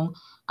wrong,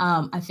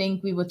 I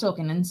think we were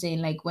talking and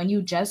saying, like, when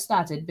you just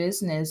started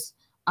business,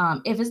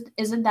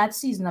 is it that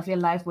season of your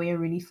life where you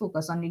really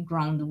focus on the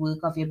groundwork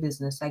of your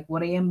business? Like,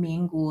 what are your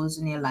main goals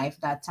in your life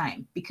that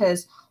time?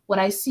 Because what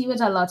I see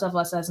with a lot of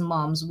us as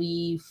moms,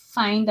 we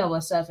find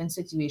ourselves in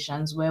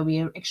situations where we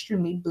are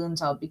extremely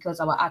burnt out because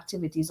our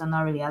activities are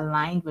not really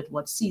aligned with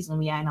what season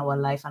we are in our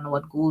life and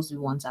what goals we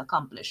want to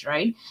accomplish,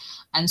 right?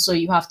 And so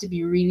you have to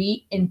be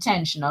really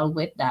intentional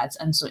with that.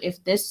 And so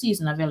if this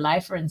season of your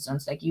life, for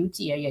instance, like you,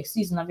 Tia, your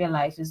season of your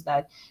life is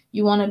that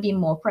you want to be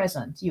more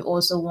present. You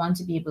also want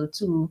to be able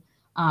to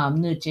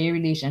nurture your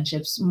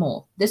relationships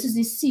more. This is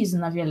the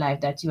season of your life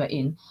that you are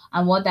in.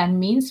 And what that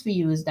means for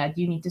you is that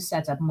you need to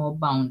set up more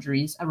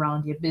boundaries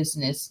around your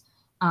business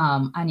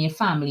and your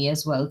family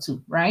as well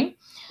too, right?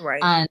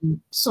 Right.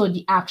 And so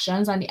the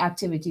actions and the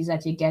activities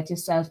that you get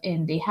yourself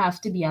in, they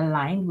have to be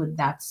aligned with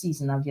that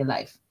season of your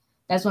life.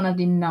 That's one of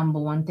the number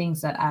one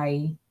things that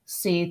I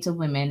say to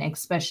women,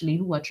 especially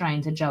who are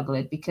trying to juggle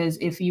it. Because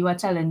if you are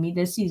telling me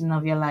this season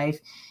of your life,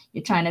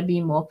 you're trying to be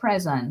more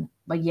present,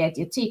 but yet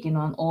you're taking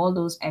on all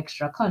those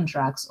extra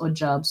contracts or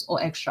jobs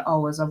or extra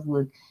hours of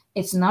work,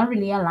 it's not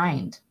really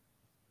aligned.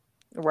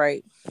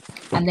 Right.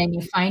 And then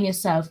you find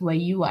yourself where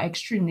you are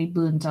extremely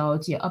burnt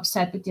out, you're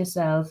upset with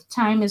yourself,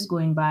 time is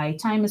going by,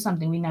 time is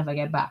something we never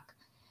get back.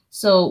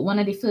 So one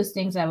of the first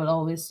things I will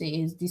always say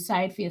is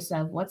decide for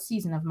yourself, what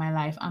season of my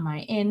life am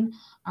I in,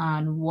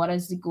 and what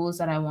is the goals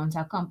that I want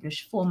to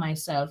accomplish for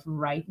myself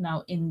right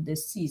now in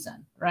this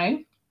season,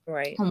 right?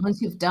 Right. And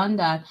once you've done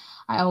that,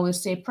 I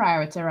always say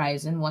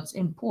prioritizing what's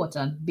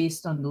important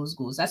based on those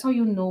goals. That's how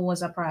you know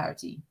what's a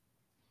priority.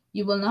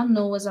 You will not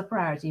know what's a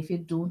priority if you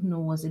don't know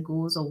what's the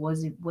goals or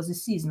what's the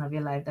season of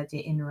your life that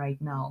you're in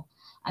right now.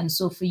 And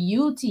so for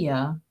you,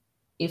 Tia,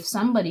 if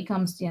somebody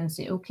comes to you and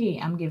say, okay,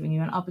 I'm giving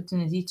you an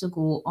opportunity to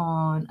go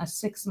on a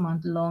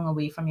 6-month long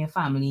away from your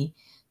family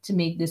to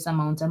make this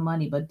amount of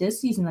money, but this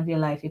season of your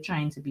life, you're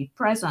trying to be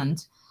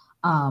present,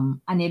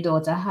 and your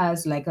daughter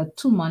has like a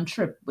 2-month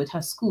trip with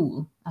her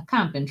school, a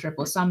camping trip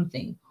or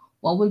something,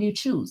 what will you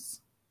choose?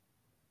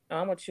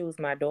 I'm gonna choose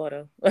my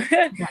daughter.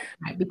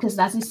 Right, because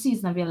that's the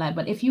season of your life.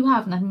 But if you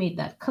have not made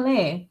that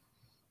clear,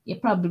 you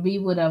probably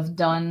would have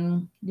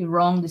done the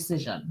wrong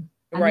decision.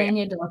 And Right. then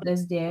your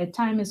daughter's there,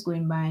 time is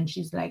going by, and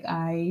she's like,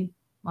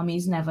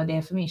 mommy's never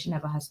there for me. She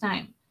never has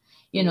time.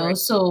 You know, Right.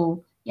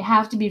 so you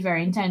have to be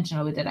very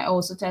intentional with it. I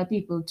also tell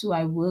people too,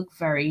 I work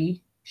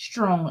very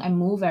strong. I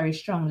move very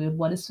strongly.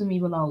 What is for me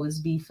will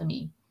always be for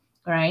me.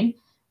 Right?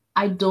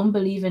 I don't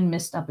believe in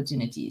missed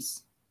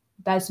opportunities.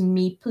 That's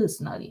me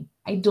personally.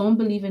 I don't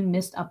believe in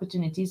missed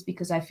opportunities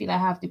because I feel I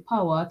have the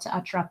power to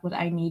attract what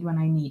I need when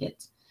I need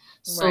it.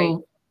 So Right.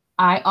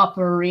 I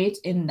operate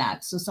in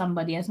that. So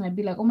somebody else might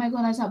be like, oh my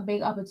God, that's a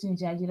big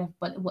opportunity. I did that,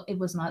 but it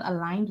was not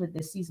aligned with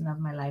the season of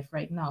my life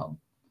right now.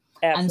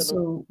 And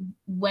Absolutely. so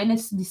when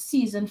it's the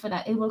season for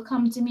that, it will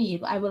come to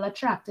me. I will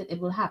attract it. It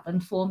will happen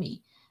for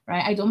me.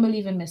 Right? I don't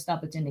believe in missed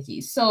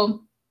opportunities.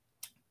 So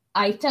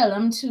I tell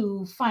them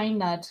to find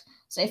that.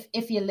 So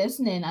if you're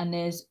listening and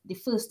there's the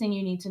first thing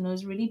you need to know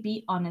is really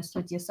be honest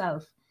with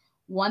yourself.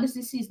 What is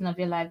the season of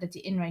your life that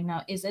you're in right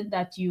now? Is it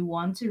that you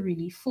want to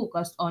really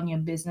focus on your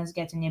business,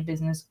 getting your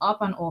business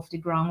up and off the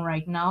ground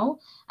right now?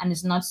 And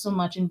it's not so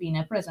much in being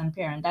a present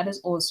parent. That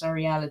is also a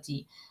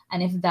reality.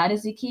 And if that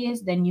is the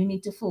case, then you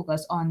need to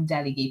focus on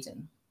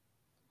delegating.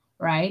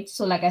 Right?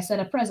 So like I said,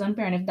 a present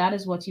parent, if that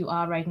is what you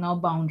are right now,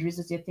 boundaries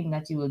is the thing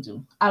that you will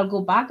do. I'll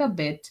go back a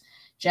bit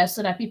just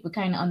so that people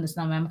kind of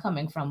understand where I'm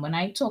coming from. When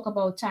I talk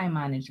about time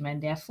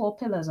management, there are 4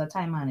 pillars of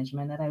time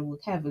management that I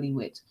work heavily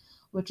with,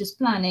 which is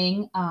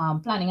planning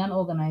and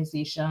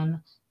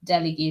organization,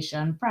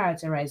 delegation,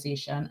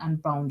 prioritization,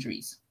 and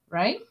boundaries,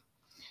 right?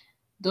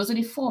 Those are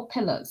the 4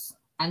 pillars,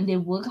 and they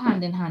work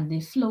hand in hand. They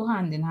flow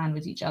hand in hand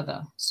with each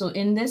other. So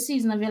in this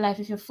season of your life,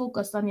 if you're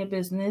focused on your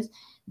business,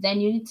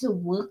 then you need to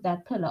work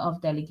that pillar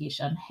of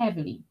delegation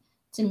heavily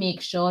to make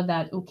sure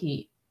that,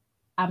 okay,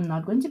 I'm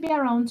not going to be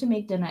around to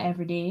make dinner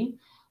every day.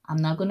 I'm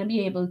not going to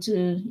be able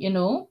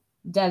to,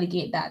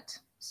 delegate that,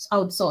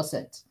 outsource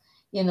it.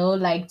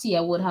 Like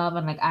Tia would have,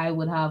 and like I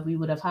would have, we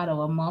would have had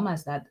our mom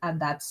at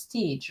that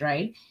stage,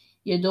 right?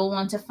 You don't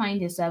want to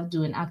find yourself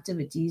doing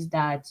activities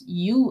that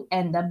you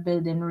end up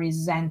building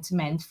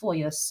resentment for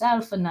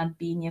yourself for not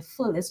being your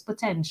fullest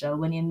potential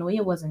when you know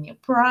you was in your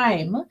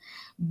prime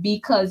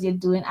because you're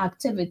doing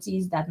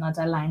activities that not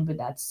aligned with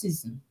that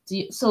season.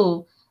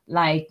 So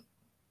like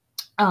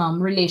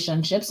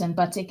relationships in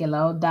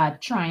particular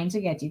that trying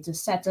to get you to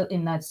settle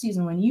in that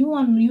season when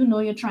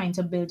you're trying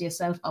to build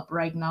yourself up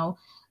right now,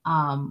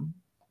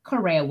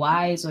 career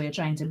wise, or you're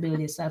trying to build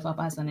yourself up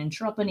as an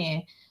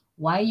entrepreneur.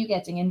 Why are you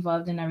getting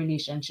involved in a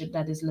relationship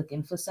that is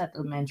looking for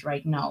settlement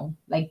right now?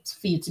 Like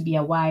for you to be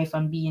a wife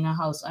and be in a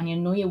house, and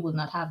you will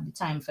not have the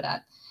time for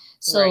that.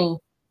 So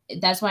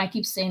that's why I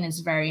keep saying it's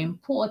very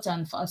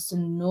important for us to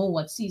know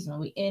what season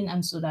we're in,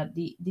 and so that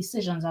the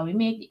decisions that we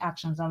make, the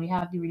actions that we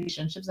have, the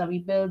relationships that we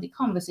build, the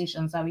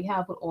conversations that we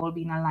have will all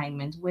be in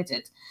alignment with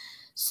it.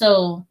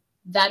 So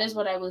that is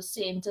what I will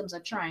say in terms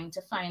of trying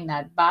to find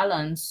that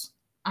balance.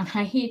 And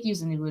I hate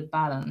using the word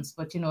balance,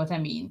 but you know what I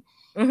mean.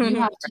 You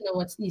have to know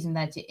what season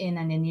that you're in,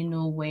 and then you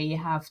know where you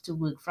have to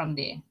work from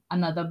there.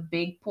 Another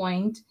big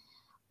point,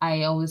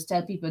 I always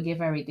tell people, give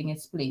everything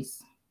its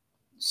place.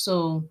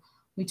 So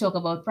we talk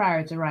about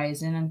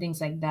prioritizing and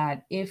things like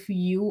that. If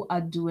you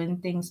are doing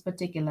things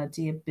particular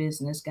to your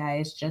business,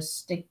 guys, just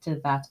stick to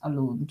that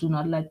alone. Do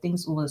not let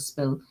things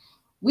overspill.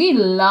 We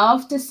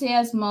love to say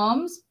as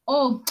moms,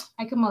 oh,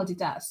 I can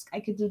multitask. I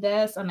could do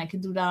this and I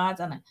could do that.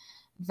 And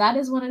that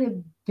is one of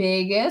the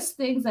biggest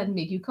things that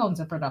make you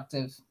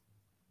counterproductive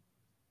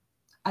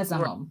as a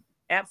mom.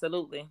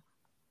 Absolutely.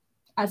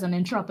 As an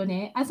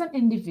entrepreneur, as an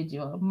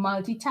individual,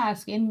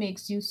 multitasking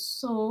makes you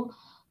so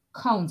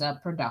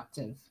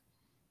counterproductive.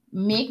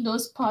 make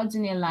those pods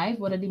in your life.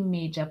 What are the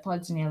major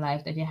pods in your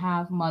life that you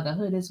have?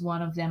 Motherhood is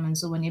one of them. And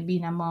so when you're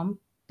being a mom,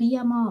 be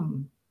a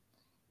mom,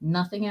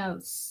 nothing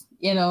else.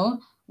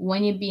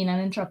 When you're being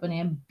an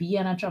entrepreneur, be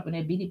an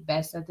entrepreneur, be the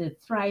best at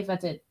it, thrive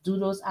at it, do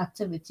those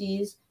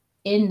activities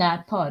in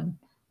that pod.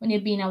 When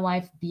you're being a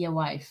wife, be a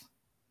wife.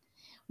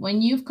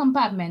 When you've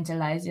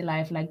compartmentalized your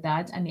life like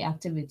that and the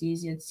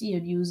activities, you'd see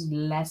you'd use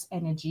less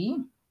energy.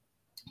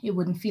 You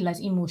wouldn't feel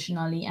as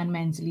emotionally and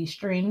mentally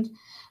strained,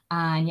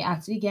 and you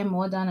actually get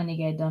more done and you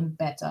get done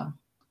better.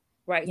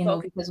 Right.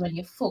 Because when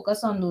you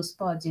focus on those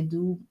parts, you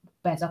do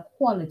better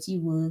quality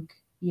work,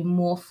 you're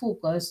more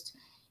focused.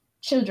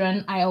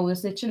 Children, I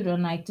always say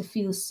children like to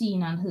feel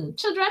seen and heard.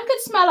 Children can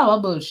smell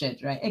our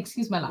bullshit, right?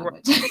 Excuse my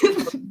language.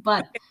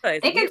 But they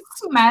can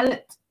smell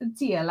it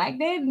to you. Like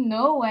they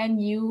know when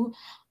you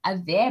are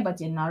there,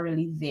 but you're not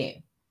really there.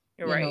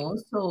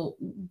 So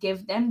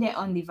give them their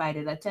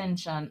undivided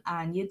attention,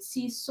 and you'd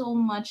see so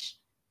much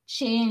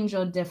change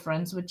or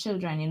difference with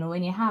children.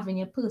 When you're having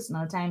your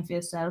personal time for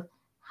yourself,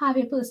 have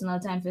your personal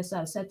time for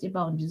yourself, set your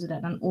boundaries with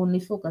that, and only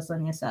focus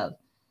on yourself.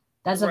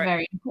 That's a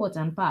very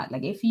important part.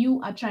 Like if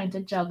you are trying to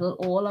juggle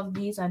all of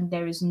these and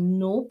there is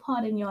no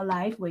part in your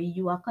life where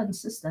you are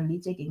consistently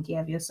taking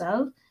care of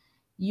yourself,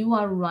 you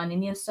are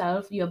running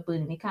yourself, you're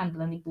burning the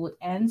candle on the both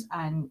ends,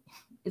 and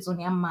it's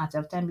only a matter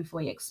of time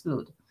before you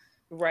explode.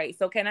 Right.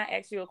 So can I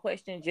ask you a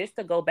question just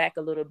to go back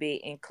a little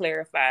bit and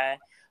clarify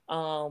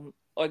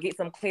or get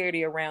some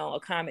clarity around a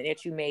comment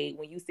that you made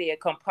when you said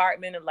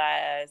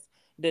compartmentalize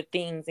the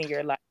things in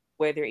your life,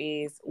 whether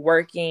it's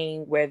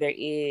working, whether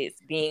it's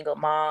being a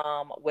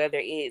mom, whether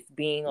it's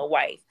being a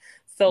wife.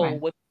 So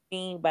what you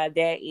mean by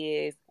that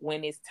is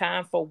when it's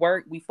time for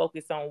work, we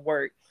focus on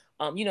work.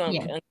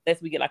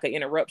 Unless we get like an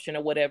interruption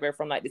or whatever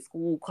from like the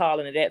school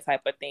calling or that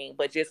type of thing,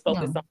 but just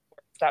focus on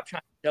work. Stop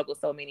trying to juggle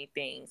so many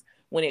things.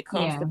 When it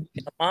comes to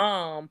being a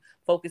mom,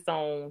 focus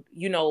on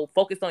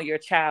your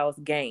child's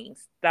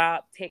games.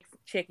 Stop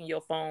checking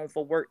your phone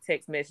for work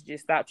text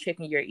messages. Stop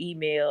checking your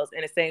emails.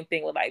 And the same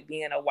thing with like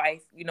being a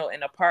wife,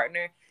 and a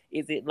partner.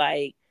 Is it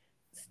like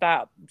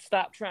stop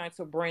trying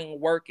to bring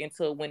work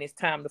into when it's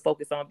time to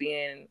focus on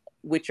being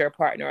with your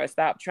partner, or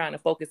stop trying to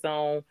focus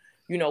on,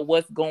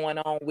 what's going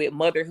on with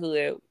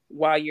motherhood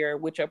while you're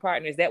with your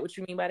partner. Is that what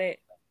you mean by that?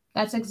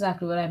 That's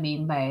exactly what I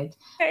mean by it.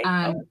 Okay.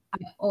 And I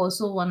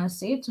also want to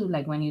say too,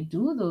 like when you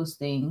do those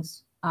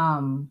things,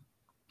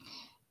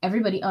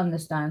 everybody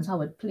understands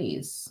how it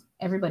plays.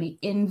 Everybody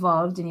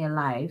involved in your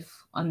life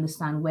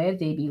understand where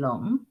they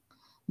belong.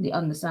 They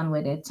understand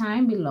where their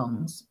time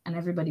belongs, and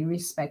everybody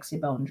respects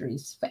your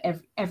boundaries for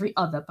every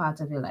other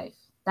part of your life.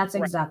 That's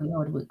exactly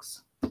how it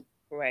works.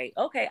 Right.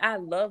 Okay. I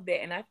love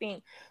that. And I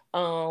think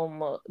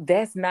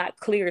that's not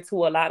clear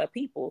to a lot of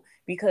people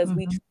because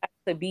we try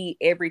to be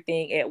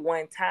everything at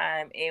one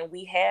time. And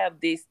we have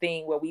this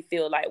thing where we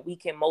feel like we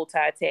can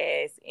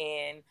multitask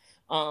and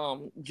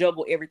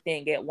juggle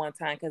everything at one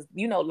time. Because,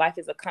 life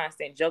is a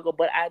constant juggle.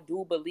 But I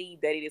do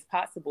believe that it is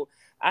possible.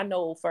 I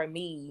know for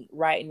me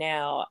right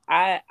now,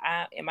 I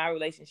in my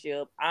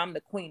relationship, I'm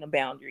the queen of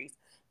boundaries.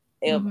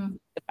 If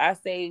I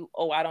say,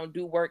 I don't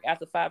do work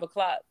after 5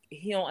 o'clock,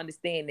 he don't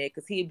understand that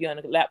because he'd be on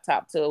the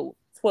laptop till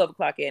 12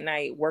 o'clock at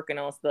night working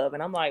on stuff.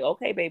 And I'm like,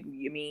 okay,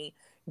 baby,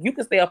 you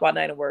can stay up all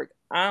night and work.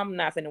 I'm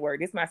not finna work.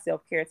 This is my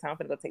self-care time. I'm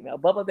finna go take me a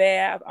bubble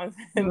bath. I'm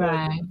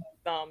finna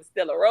go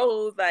Stella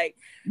Rose. Like,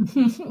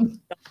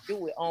 don't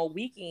do it on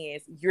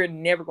weekends. You're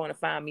never going to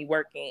find me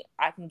working.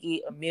 I can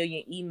get a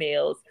million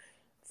emails.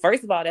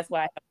 First of all, that's why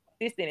I have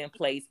a assistant in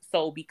place.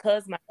 So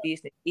because my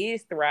business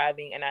is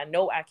thriving and I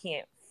know I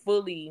can't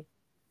fully,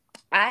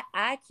 I'll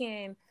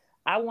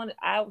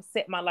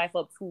set my life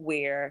up to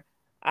where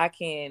I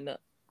can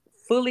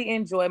fully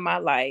enjoy my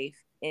life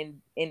and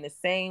in the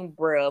same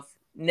breath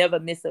never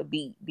miss a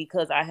beat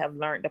because I have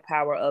learned the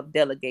power of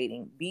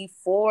delegating.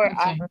 Before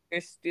I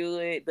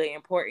understood the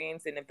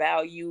importance and the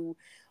value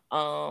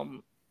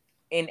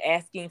in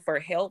asking for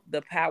help,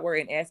 the power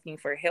in asking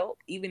for help,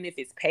 even if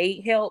it's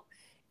paid help,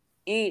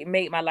 it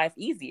made my life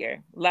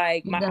easier.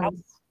 Like I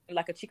was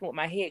like a chicken with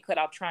my head cut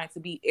off trying to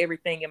be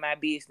everything in my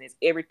business,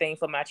 everything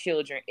for my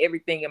children,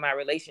 everything in my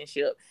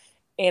relationship.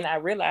 And I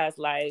realized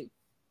like,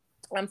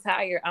 I'm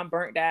tired, I'm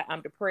burnt out,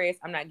 I'm depressed,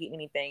 I'm not getting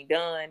anything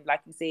done.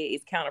 Like you said,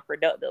 it's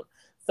counterproductive.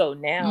 So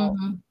now,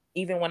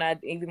 even when I,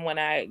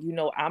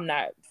 I'm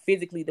not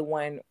physically the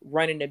one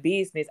running the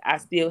business, I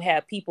still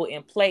have people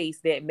in place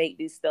that make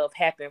this stuff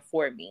happen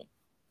for me.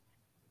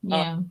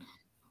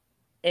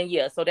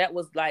 So that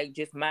was like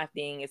just my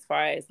thing as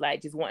far as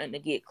like just wanting to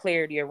get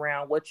clarity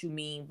around what you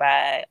mean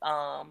by,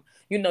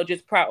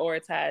 just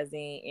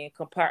prioritizing and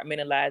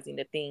compartmentalizing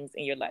the things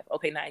in your life.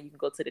 Okay, now you can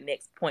go to the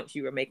next points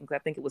you were making because I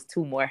think it was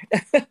 2 more.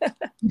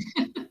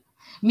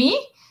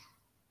 Me?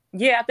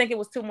 Yeah, I think it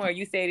was 2 more.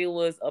 You said it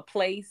was a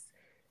place.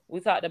 We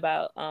talked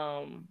about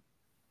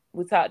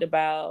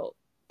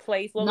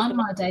place. Not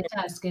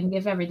multitasking,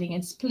 give everything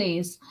its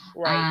place.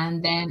 Right.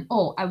 And then,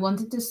 I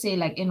wanted to say,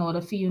 like, in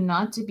order for you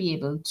not to be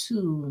able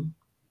to,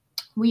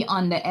 we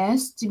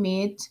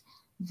underestimate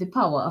the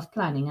power of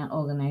planning and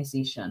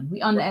organization.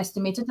 We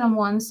underestimate it on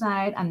one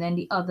side, and then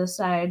the other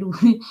side,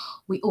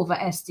 we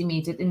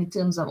overestimate it in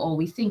terms of, oh,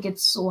 we think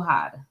it's so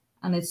hard.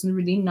 And it's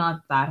really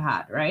not that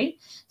hard, right?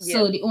 Yeah.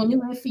 So the only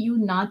way for you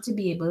not to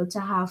be able to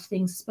have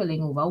things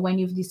spilling over when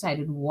you've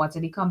decided what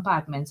are the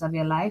compartments of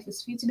your life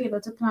is for you to be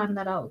able to plan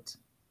that out.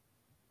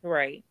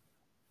 Right.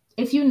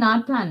 If you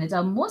not plan it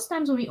out, most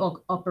times when we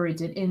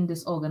operated in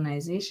this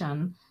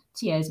organization,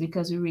 Tia, is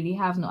because we really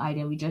have no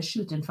idea. We're just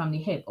shooting from the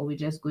hip, or we're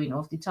just going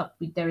off the top.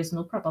 There is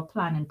no proper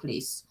plan in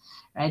place,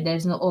 right?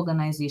 There's no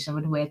organization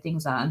with where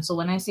things are. And so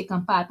when I say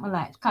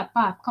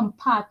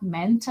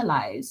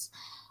compartmentalize,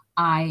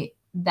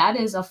 that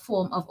is a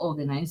form of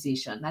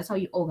organization. That's how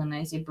you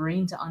organize your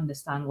brain to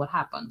understand what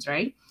happens,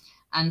 right?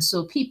 And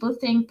so people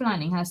think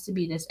planning has to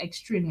be this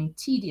extremely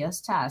tedious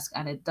task,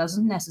 and it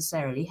doesn't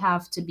necessarily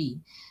have to be.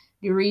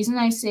 The reason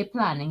I say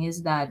planning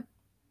is that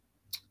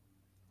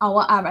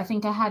I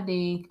think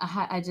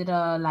I did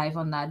a live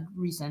on that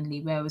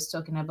recently where I was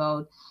talking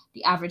about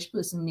the average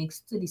person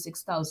makes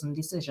 36,000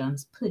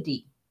 decisions per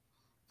day.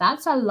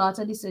 That's a lot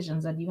of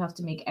decisions that you have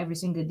to make every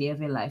single day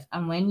of your life.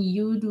 And when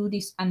you do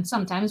this, and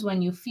sometimes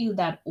when you feel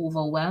that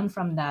overwhelmed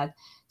from that,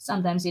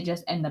 sometimes you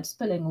just end up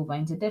spilling over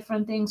into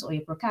different things, or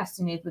you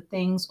procrastinate with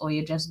things, or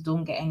you just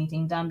don't get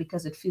anything done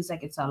because it feels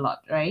like it's a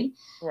lot, right?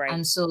 Right.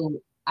 And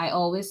so I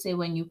always say,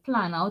 when you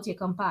plan out your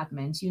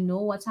compartments, you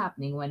know what's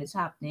happening when it's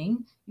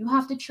happening. You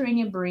have to train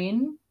your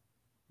brain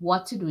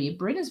what to do. Your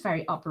brain is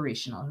very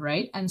operational,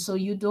 right? And so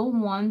you don't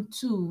want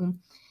to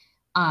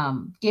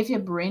give your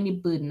brain the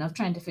burden of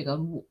trying to figure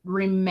out,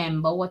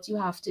 remember what you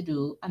have to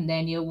do, and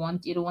then you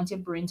don't want your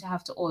brain to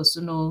have to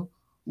also know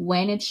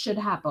when it should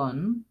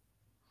happen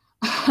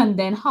and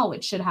then how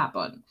it should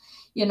happen.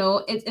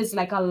 It's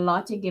like a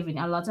lot you're giving,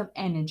 a lot of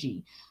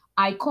energy.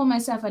 I call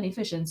myself an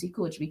efficiency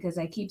coach because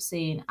I keep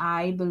saying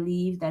I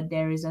believe that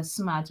there is a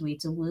smart way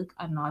to work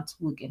and not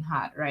working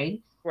hard,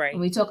 right? Right.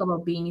 When we talk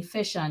about being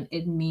efficient,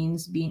 it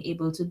means being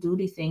able to do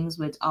the things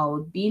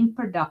without being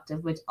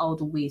productive, without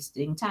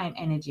wasting time,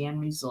 energy, and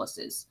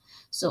resources.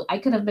 So I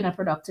could have been a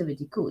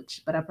productivity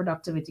coach, but a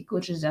productivity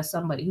coach is just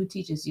somebody who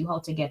teaches you how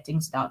to get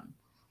things done.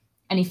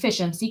 An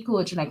efficiency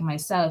coach like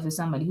myself is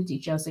somebody who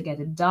teaches us to get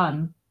it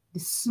done the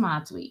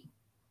smart way,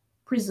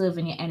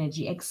 preserving your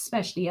energy,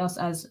 especially us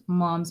as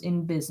moms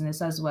in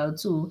business as well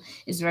too.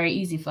 It's very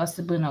easy for us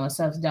to burn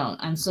ourselves down.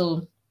 And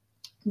so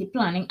the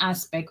planning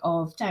aspect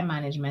of time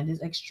management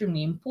is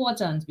extremely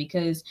important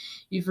because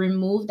you've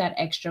removed that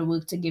extra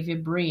work to give your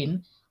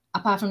brain,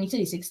 apart from the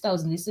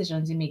 36,000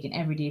 decisions you're making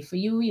every day for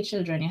you, your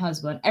children, your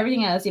husband,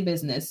 everything else, your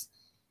business.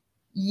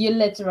 You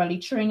literally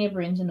train your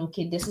brain to know,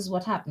 okay, this is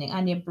what's happening,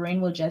 and your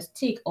brain will just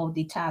take all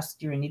the tasks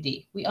during the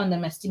day. We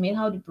underestimate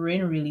how the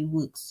brain really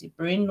works. Your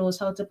brain knows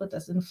how to put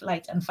us in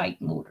flight and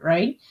fight mode,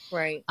 right?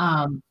 Right.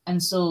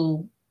 And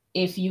so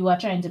if you are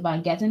trying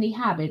to get in the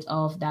habit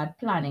of that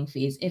planning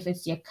phase, if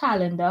it's your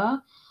calendar,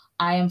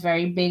 I am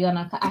very big on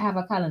I have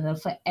a calendar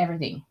for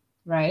everything,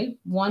 right?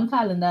 One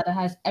calendar that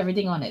has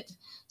everything on it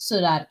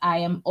so that I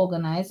am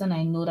organized and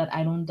I know that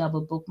I don't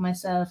double book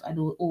myself. I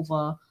don't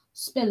over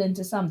spill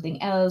into something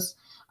else.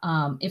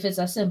 If it's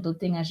a simple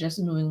thing as just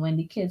knowing when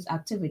the kids'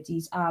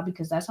 activities are,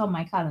 because that's how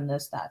my calendar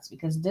starts.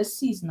 Because this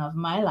season of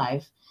my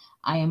life,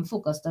 I am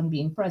focused on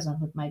being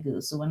present with my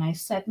girls. So when I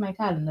set my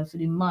calendar for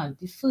the month,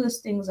 the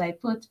first things I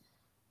put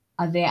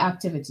are their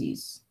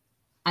activities.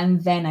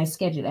 And then I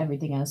schedule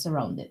everything else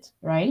around it,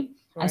 right?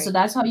 And so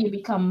that's how you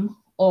become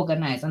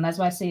organized. And that's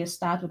why I say you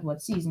start with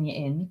what season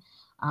you're in,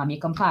 you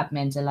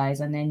compartmentalize,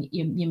 and then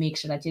you make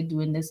sure that you're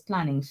doing this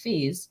planning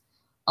phase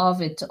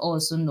of it to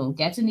also know,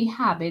 get in the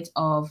habit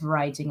of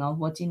writing out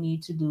what you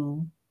need to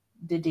do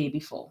the day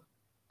before.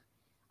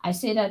 I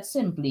say that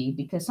simply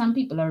because some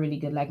people are really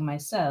good, like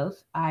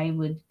myself. I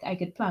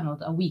could plan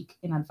out a week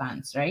in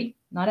advance, right?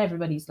 Not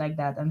everybody's like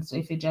that. And so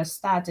if you're just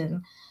start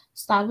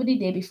with the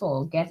day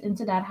before, get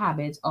into that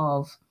habit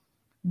of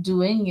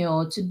doing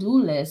your to-do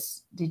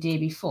list the day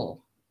before.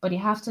 But you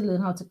have to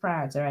learn how to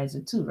prioritize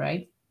it too,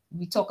 right?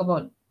 We talk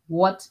about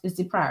what is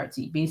the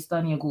priority based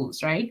on your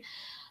goals, right?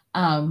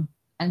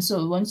 And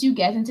so once you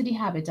get into the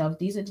habit of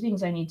these are the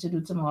things I need to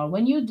do tomorrow,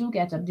 when you do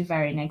get up the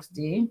very next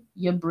day,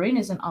 your brain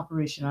is in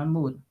operational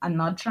mode and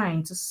not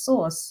trying to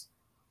source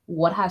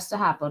what has to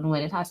happen,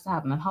 when it has to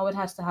happen, and how it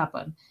has to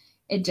happen.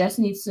 It just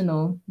needs to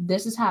know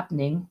this is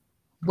happening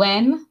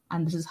when,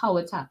 and this is how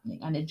it's happening.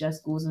 And it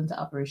just goes into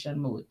operation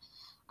mode.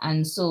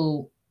 And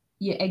so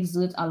you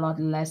exert a lot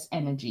less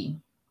energy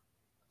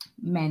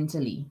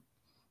mentally.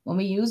 When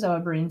we use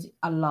our brains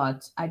a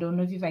lot, I don't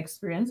know if you've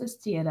experienced this,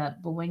 Tia,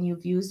 but when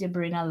you've used your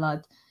brain a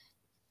lot,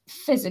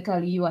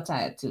 physically you are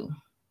tired too.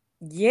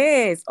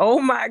 Yes.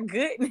 Oh my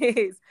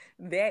goodness.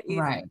 That is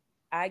right.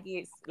 I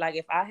get like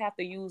if I have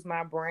to use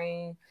my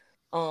brain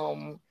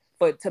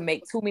to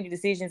make too many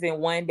decisions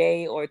in one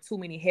day, or too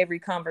many heavy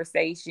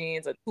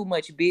conversations, or too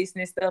much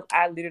business stuff,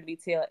 I literally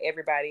tell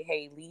everybody,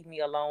 hey, leave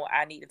me alone.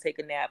 I need to take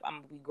a nap. I'm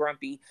gonna be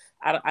grumpy.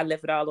 I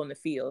left it all on the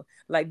field.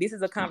 Like, this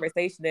is a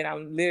conversation that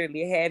I'm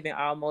literally having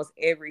almost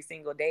every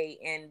single day.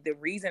 And the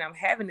reason I'm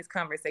having this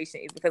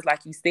conversation is because,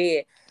 like you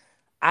said,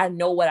 I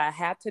know what I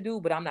have to do,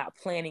 but I'm not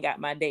planning out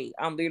my day.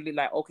 I'm literally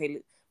like, okay,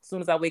 as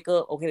soon as I wake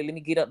up, okay, let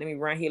me get up, let me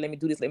run here, let me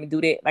do this, let me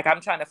do that. Like,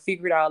 I'm trying to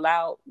figure it all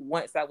out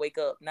once I wake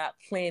up, not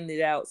planning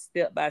it out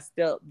step by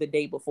step the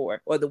day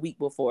before or the week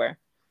before.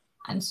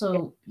 And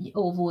so you're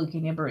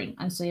overworking your brain.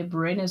 And so your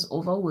brain is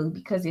overworked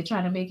because you're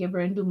trying to make your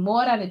brain do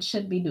more than it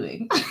should be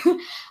doing.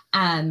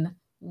 And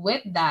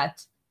with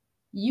that,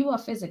 you are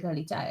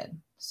physically tired.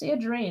 So you're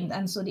drained.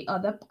 And so the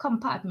other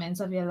compartments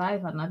of your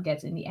life are not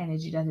getting the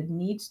energy that it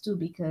needs to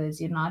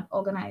because you're not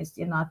organized,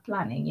 you're not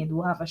planning, you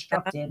do have a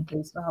structure in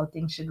place for how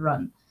things should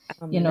run.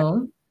 You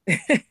know?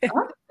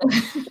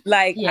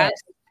 Like, yes.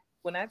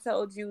 When I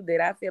told you that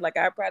I feel like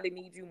I probably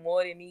need you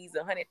more than these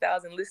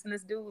 100,000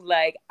 listeners do,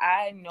 like,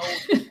 I know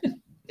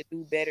to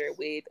do better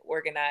with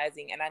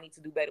organizing and I need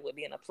to do better with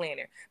being a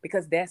planner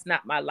because that's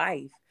not my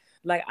life.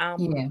 Like,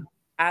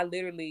 I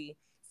literally,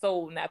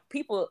 so now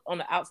people on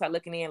the outside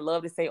looking in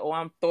love to say, oh,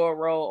 I'm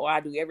thorough or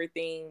I do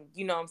everything.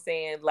 You know what I'm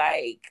saying?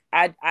 Like,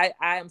 I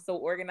am so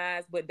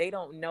organized, but they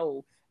don't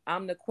know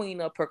I'm the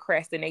queen of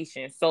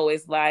procrastination. So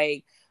it's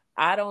like,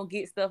 I don't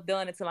get stuff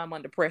done until I'm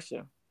under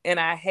pressure. And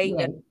I hate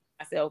that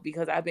myself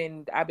because I've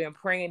been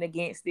praying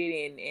against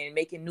it and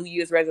making New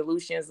Year's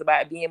resolutions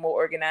about being more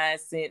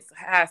organized since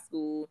high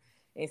school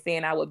and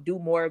saying I would do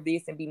more of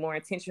this and be more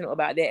intentional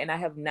about that. And I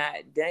have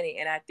not done it.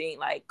 And I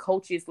think like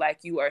coaches like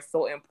you are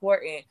so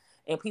important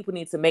and people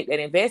need to make that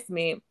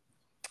investment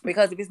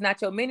because if it's not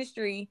your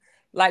ministry,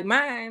 like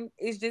mine,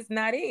 it's just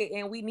not it.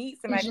 And we need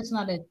somebody. It's just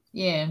not it.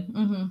 Yeah.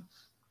 Mm-hmm.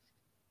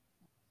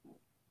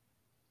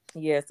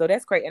 Yeah, so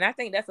that's great. And I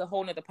think that's a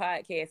whole nother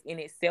podcast in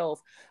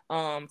itself,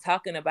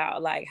 talking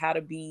about like how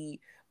to be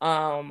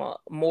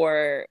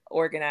more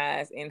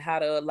organized and how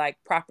to like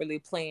properly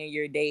plan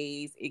your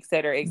days, et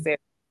cetera, et cetera.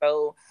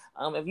 So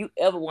if you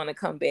ever want to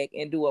come back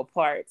and do a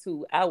part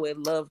 2, I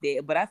would love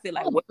that. But I feel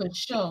like for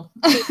sure.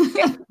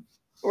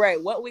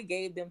 Right. What we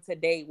gave them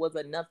today was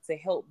enough to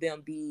help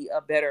them be a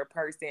better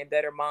person,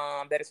 better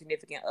mom, better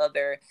significant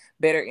other,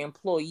 better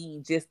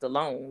employee just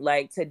alone.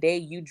 Like today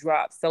you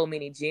dropped so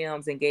many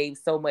gems and gave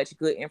so much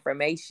good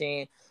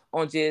information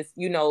on just,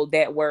 you know,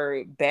 that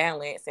word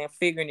balance and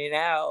figuring it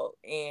out.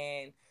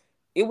 And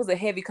it was a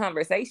heavy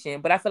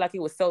conversation, but I feel like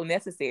it was so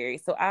necessary.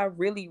 So I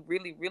really,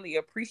 really, really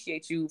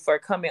appreciate you for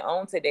coming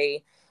on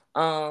today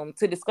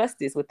to discuss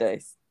this with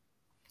us.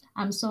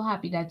 I'm so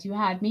happy that you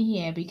had me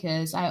here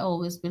because I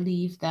always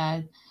believe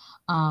that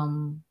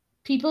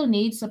people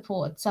need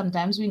support.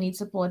 Sometimes we need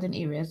support in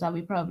areas that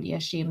we probably are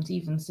ashamed to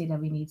even say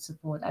that we need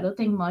support. I don't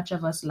think much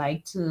of us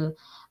like to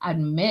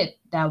admit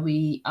that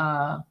we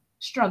are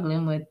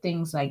struggling with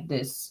things like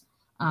this,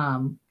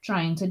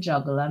 trying to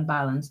juggle and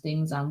balance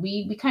things. And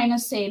we kind of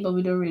say, but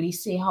we don't really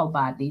say how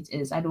badly it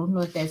is. I don't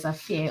know if there's a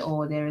fear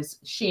or there is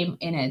shame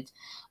in it.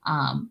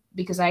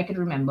 Because I could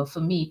remember for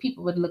me,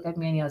 people would look at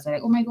me and they was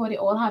like, oh my God, they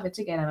all have it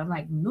together. And I'm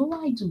like, no,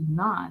 I do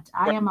not.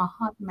 I am a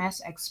hot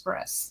mess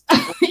express,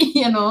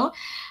 you know?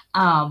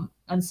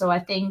 And so I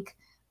think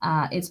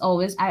I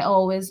always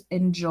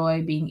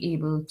enjoy being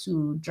able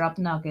to drop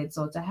nuggets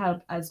or to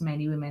help as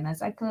many women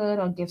as I could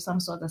or give some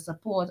sort of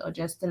support or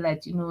just to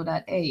let you know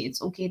that, hey,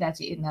 it's okay that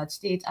you're in that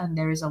state and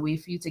there is a way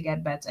for you to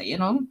get better, you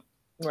know?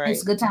 Right.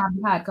 It's good to have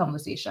a hard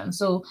conversation.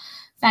 So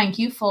thank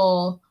you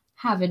for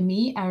having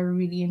me. I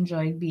really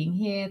enjoyed being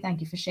here. Thank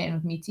you for sharing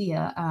with me,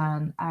 Tia.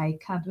 And I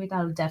can't wait.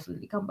 I'll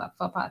definitely come back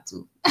for part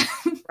 2.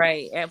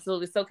 Right.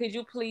 Absolutely. So could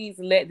you please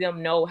let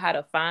them know how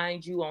to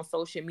find you on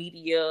social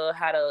media,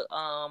 how to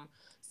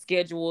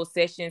schedule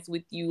sessions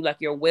with you,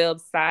 like your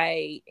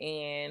website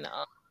and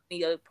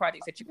any other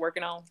projects that you're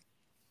working on?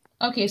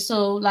 Okay.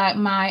 So like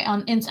I'm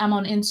on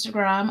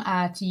Instagram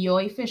at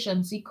Your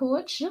Efficiency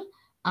Coach.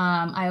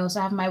 I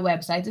also have my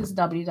website. It's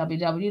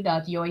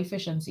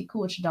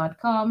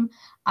www.yourefficiencycoach.com.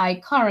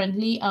 I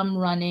currently am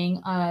running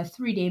a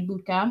 3-day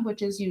bootcamp,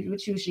 which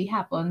usually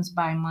happens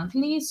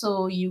bi-monthly.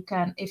 So you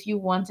can, if you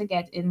want to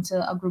get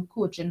into a group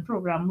coaching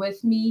program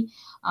with me,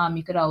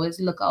 you could always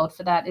look out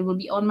for that. It will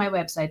be on my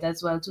website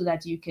as well, too,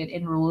 that you could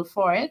enroll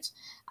for it.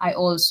 I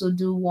also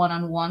do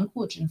one-on-one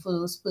coaching for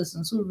those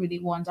persons who really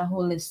want a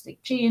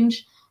holistic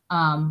change.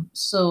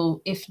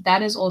 So if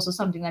that is also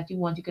something that you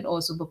want, you could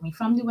also book me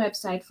from the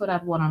website for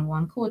that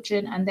one-on-one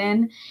coaching. And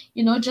then,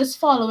 you know, just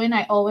following,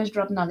 I always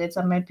drop nuggets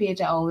on my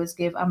page. I'm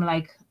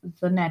like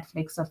the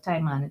Netflix of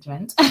time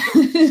management.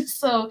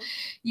 So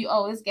you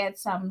always get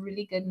some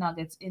really good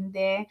nuggets in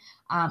there.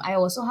 I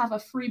also have a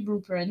free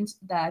blueprint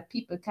that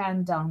people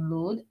can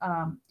download.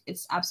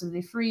 It's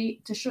absolutely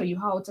free to show you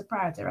how to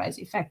prioritize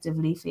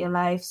effectively for your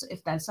life. So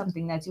if that's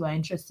something that you are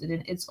interested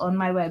in, it's on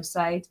my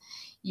website.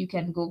 You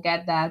can go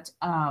get that.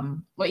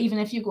 Or even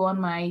if you go on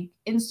my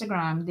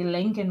Instagram, the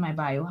link in my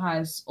bio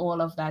has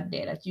all of that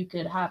there that you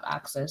could have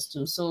access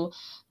to. So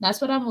that's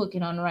what I'm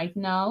working on right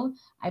now.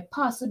 I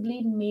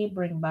possibly may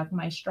bring back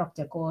my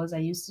structure calls. I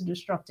used to do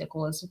structure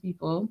calls for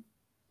people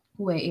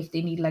where if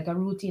they need like a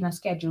routine, a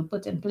schedule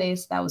put in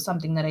place, that was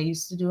something that I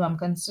used to do. I'm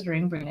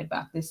considering bringing it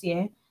back this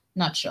year.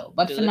 Not sure.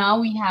 But for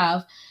now, we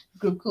have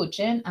group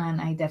coaching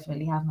and I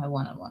definitely have my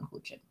one-on-one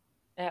coaching.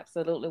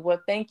 Absolutely.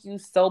 Well, thank you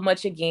so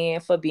much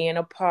again for being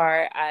a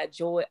part. I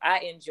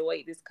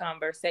enjoyed this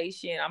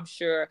conversation. I'm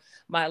sure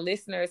my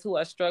listeners who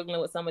are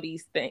struggling with some of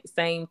these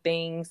same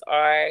things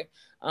are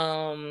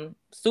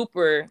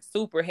super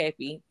super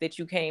happy that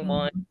you came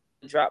on,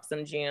 Mhm. drop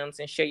some gems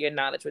and share your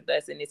knowledge with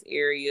us in this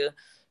area.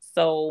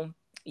 So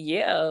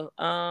yeah,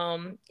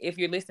 if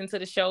you're listening to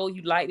the show,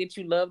 you liked it,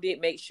 you loved it,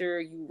 make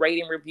sure you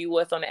rate and review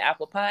us on the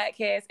Apple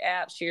Podcast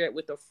app, share it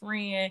with a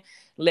friend,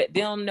 let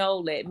them know,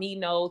 let me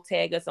know,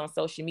 tag us on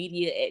social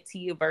media at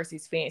Tia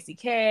versus Fancy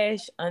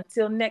Cash.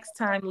 Until next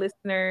time,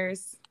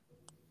 listeners.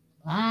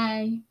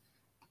 Bye.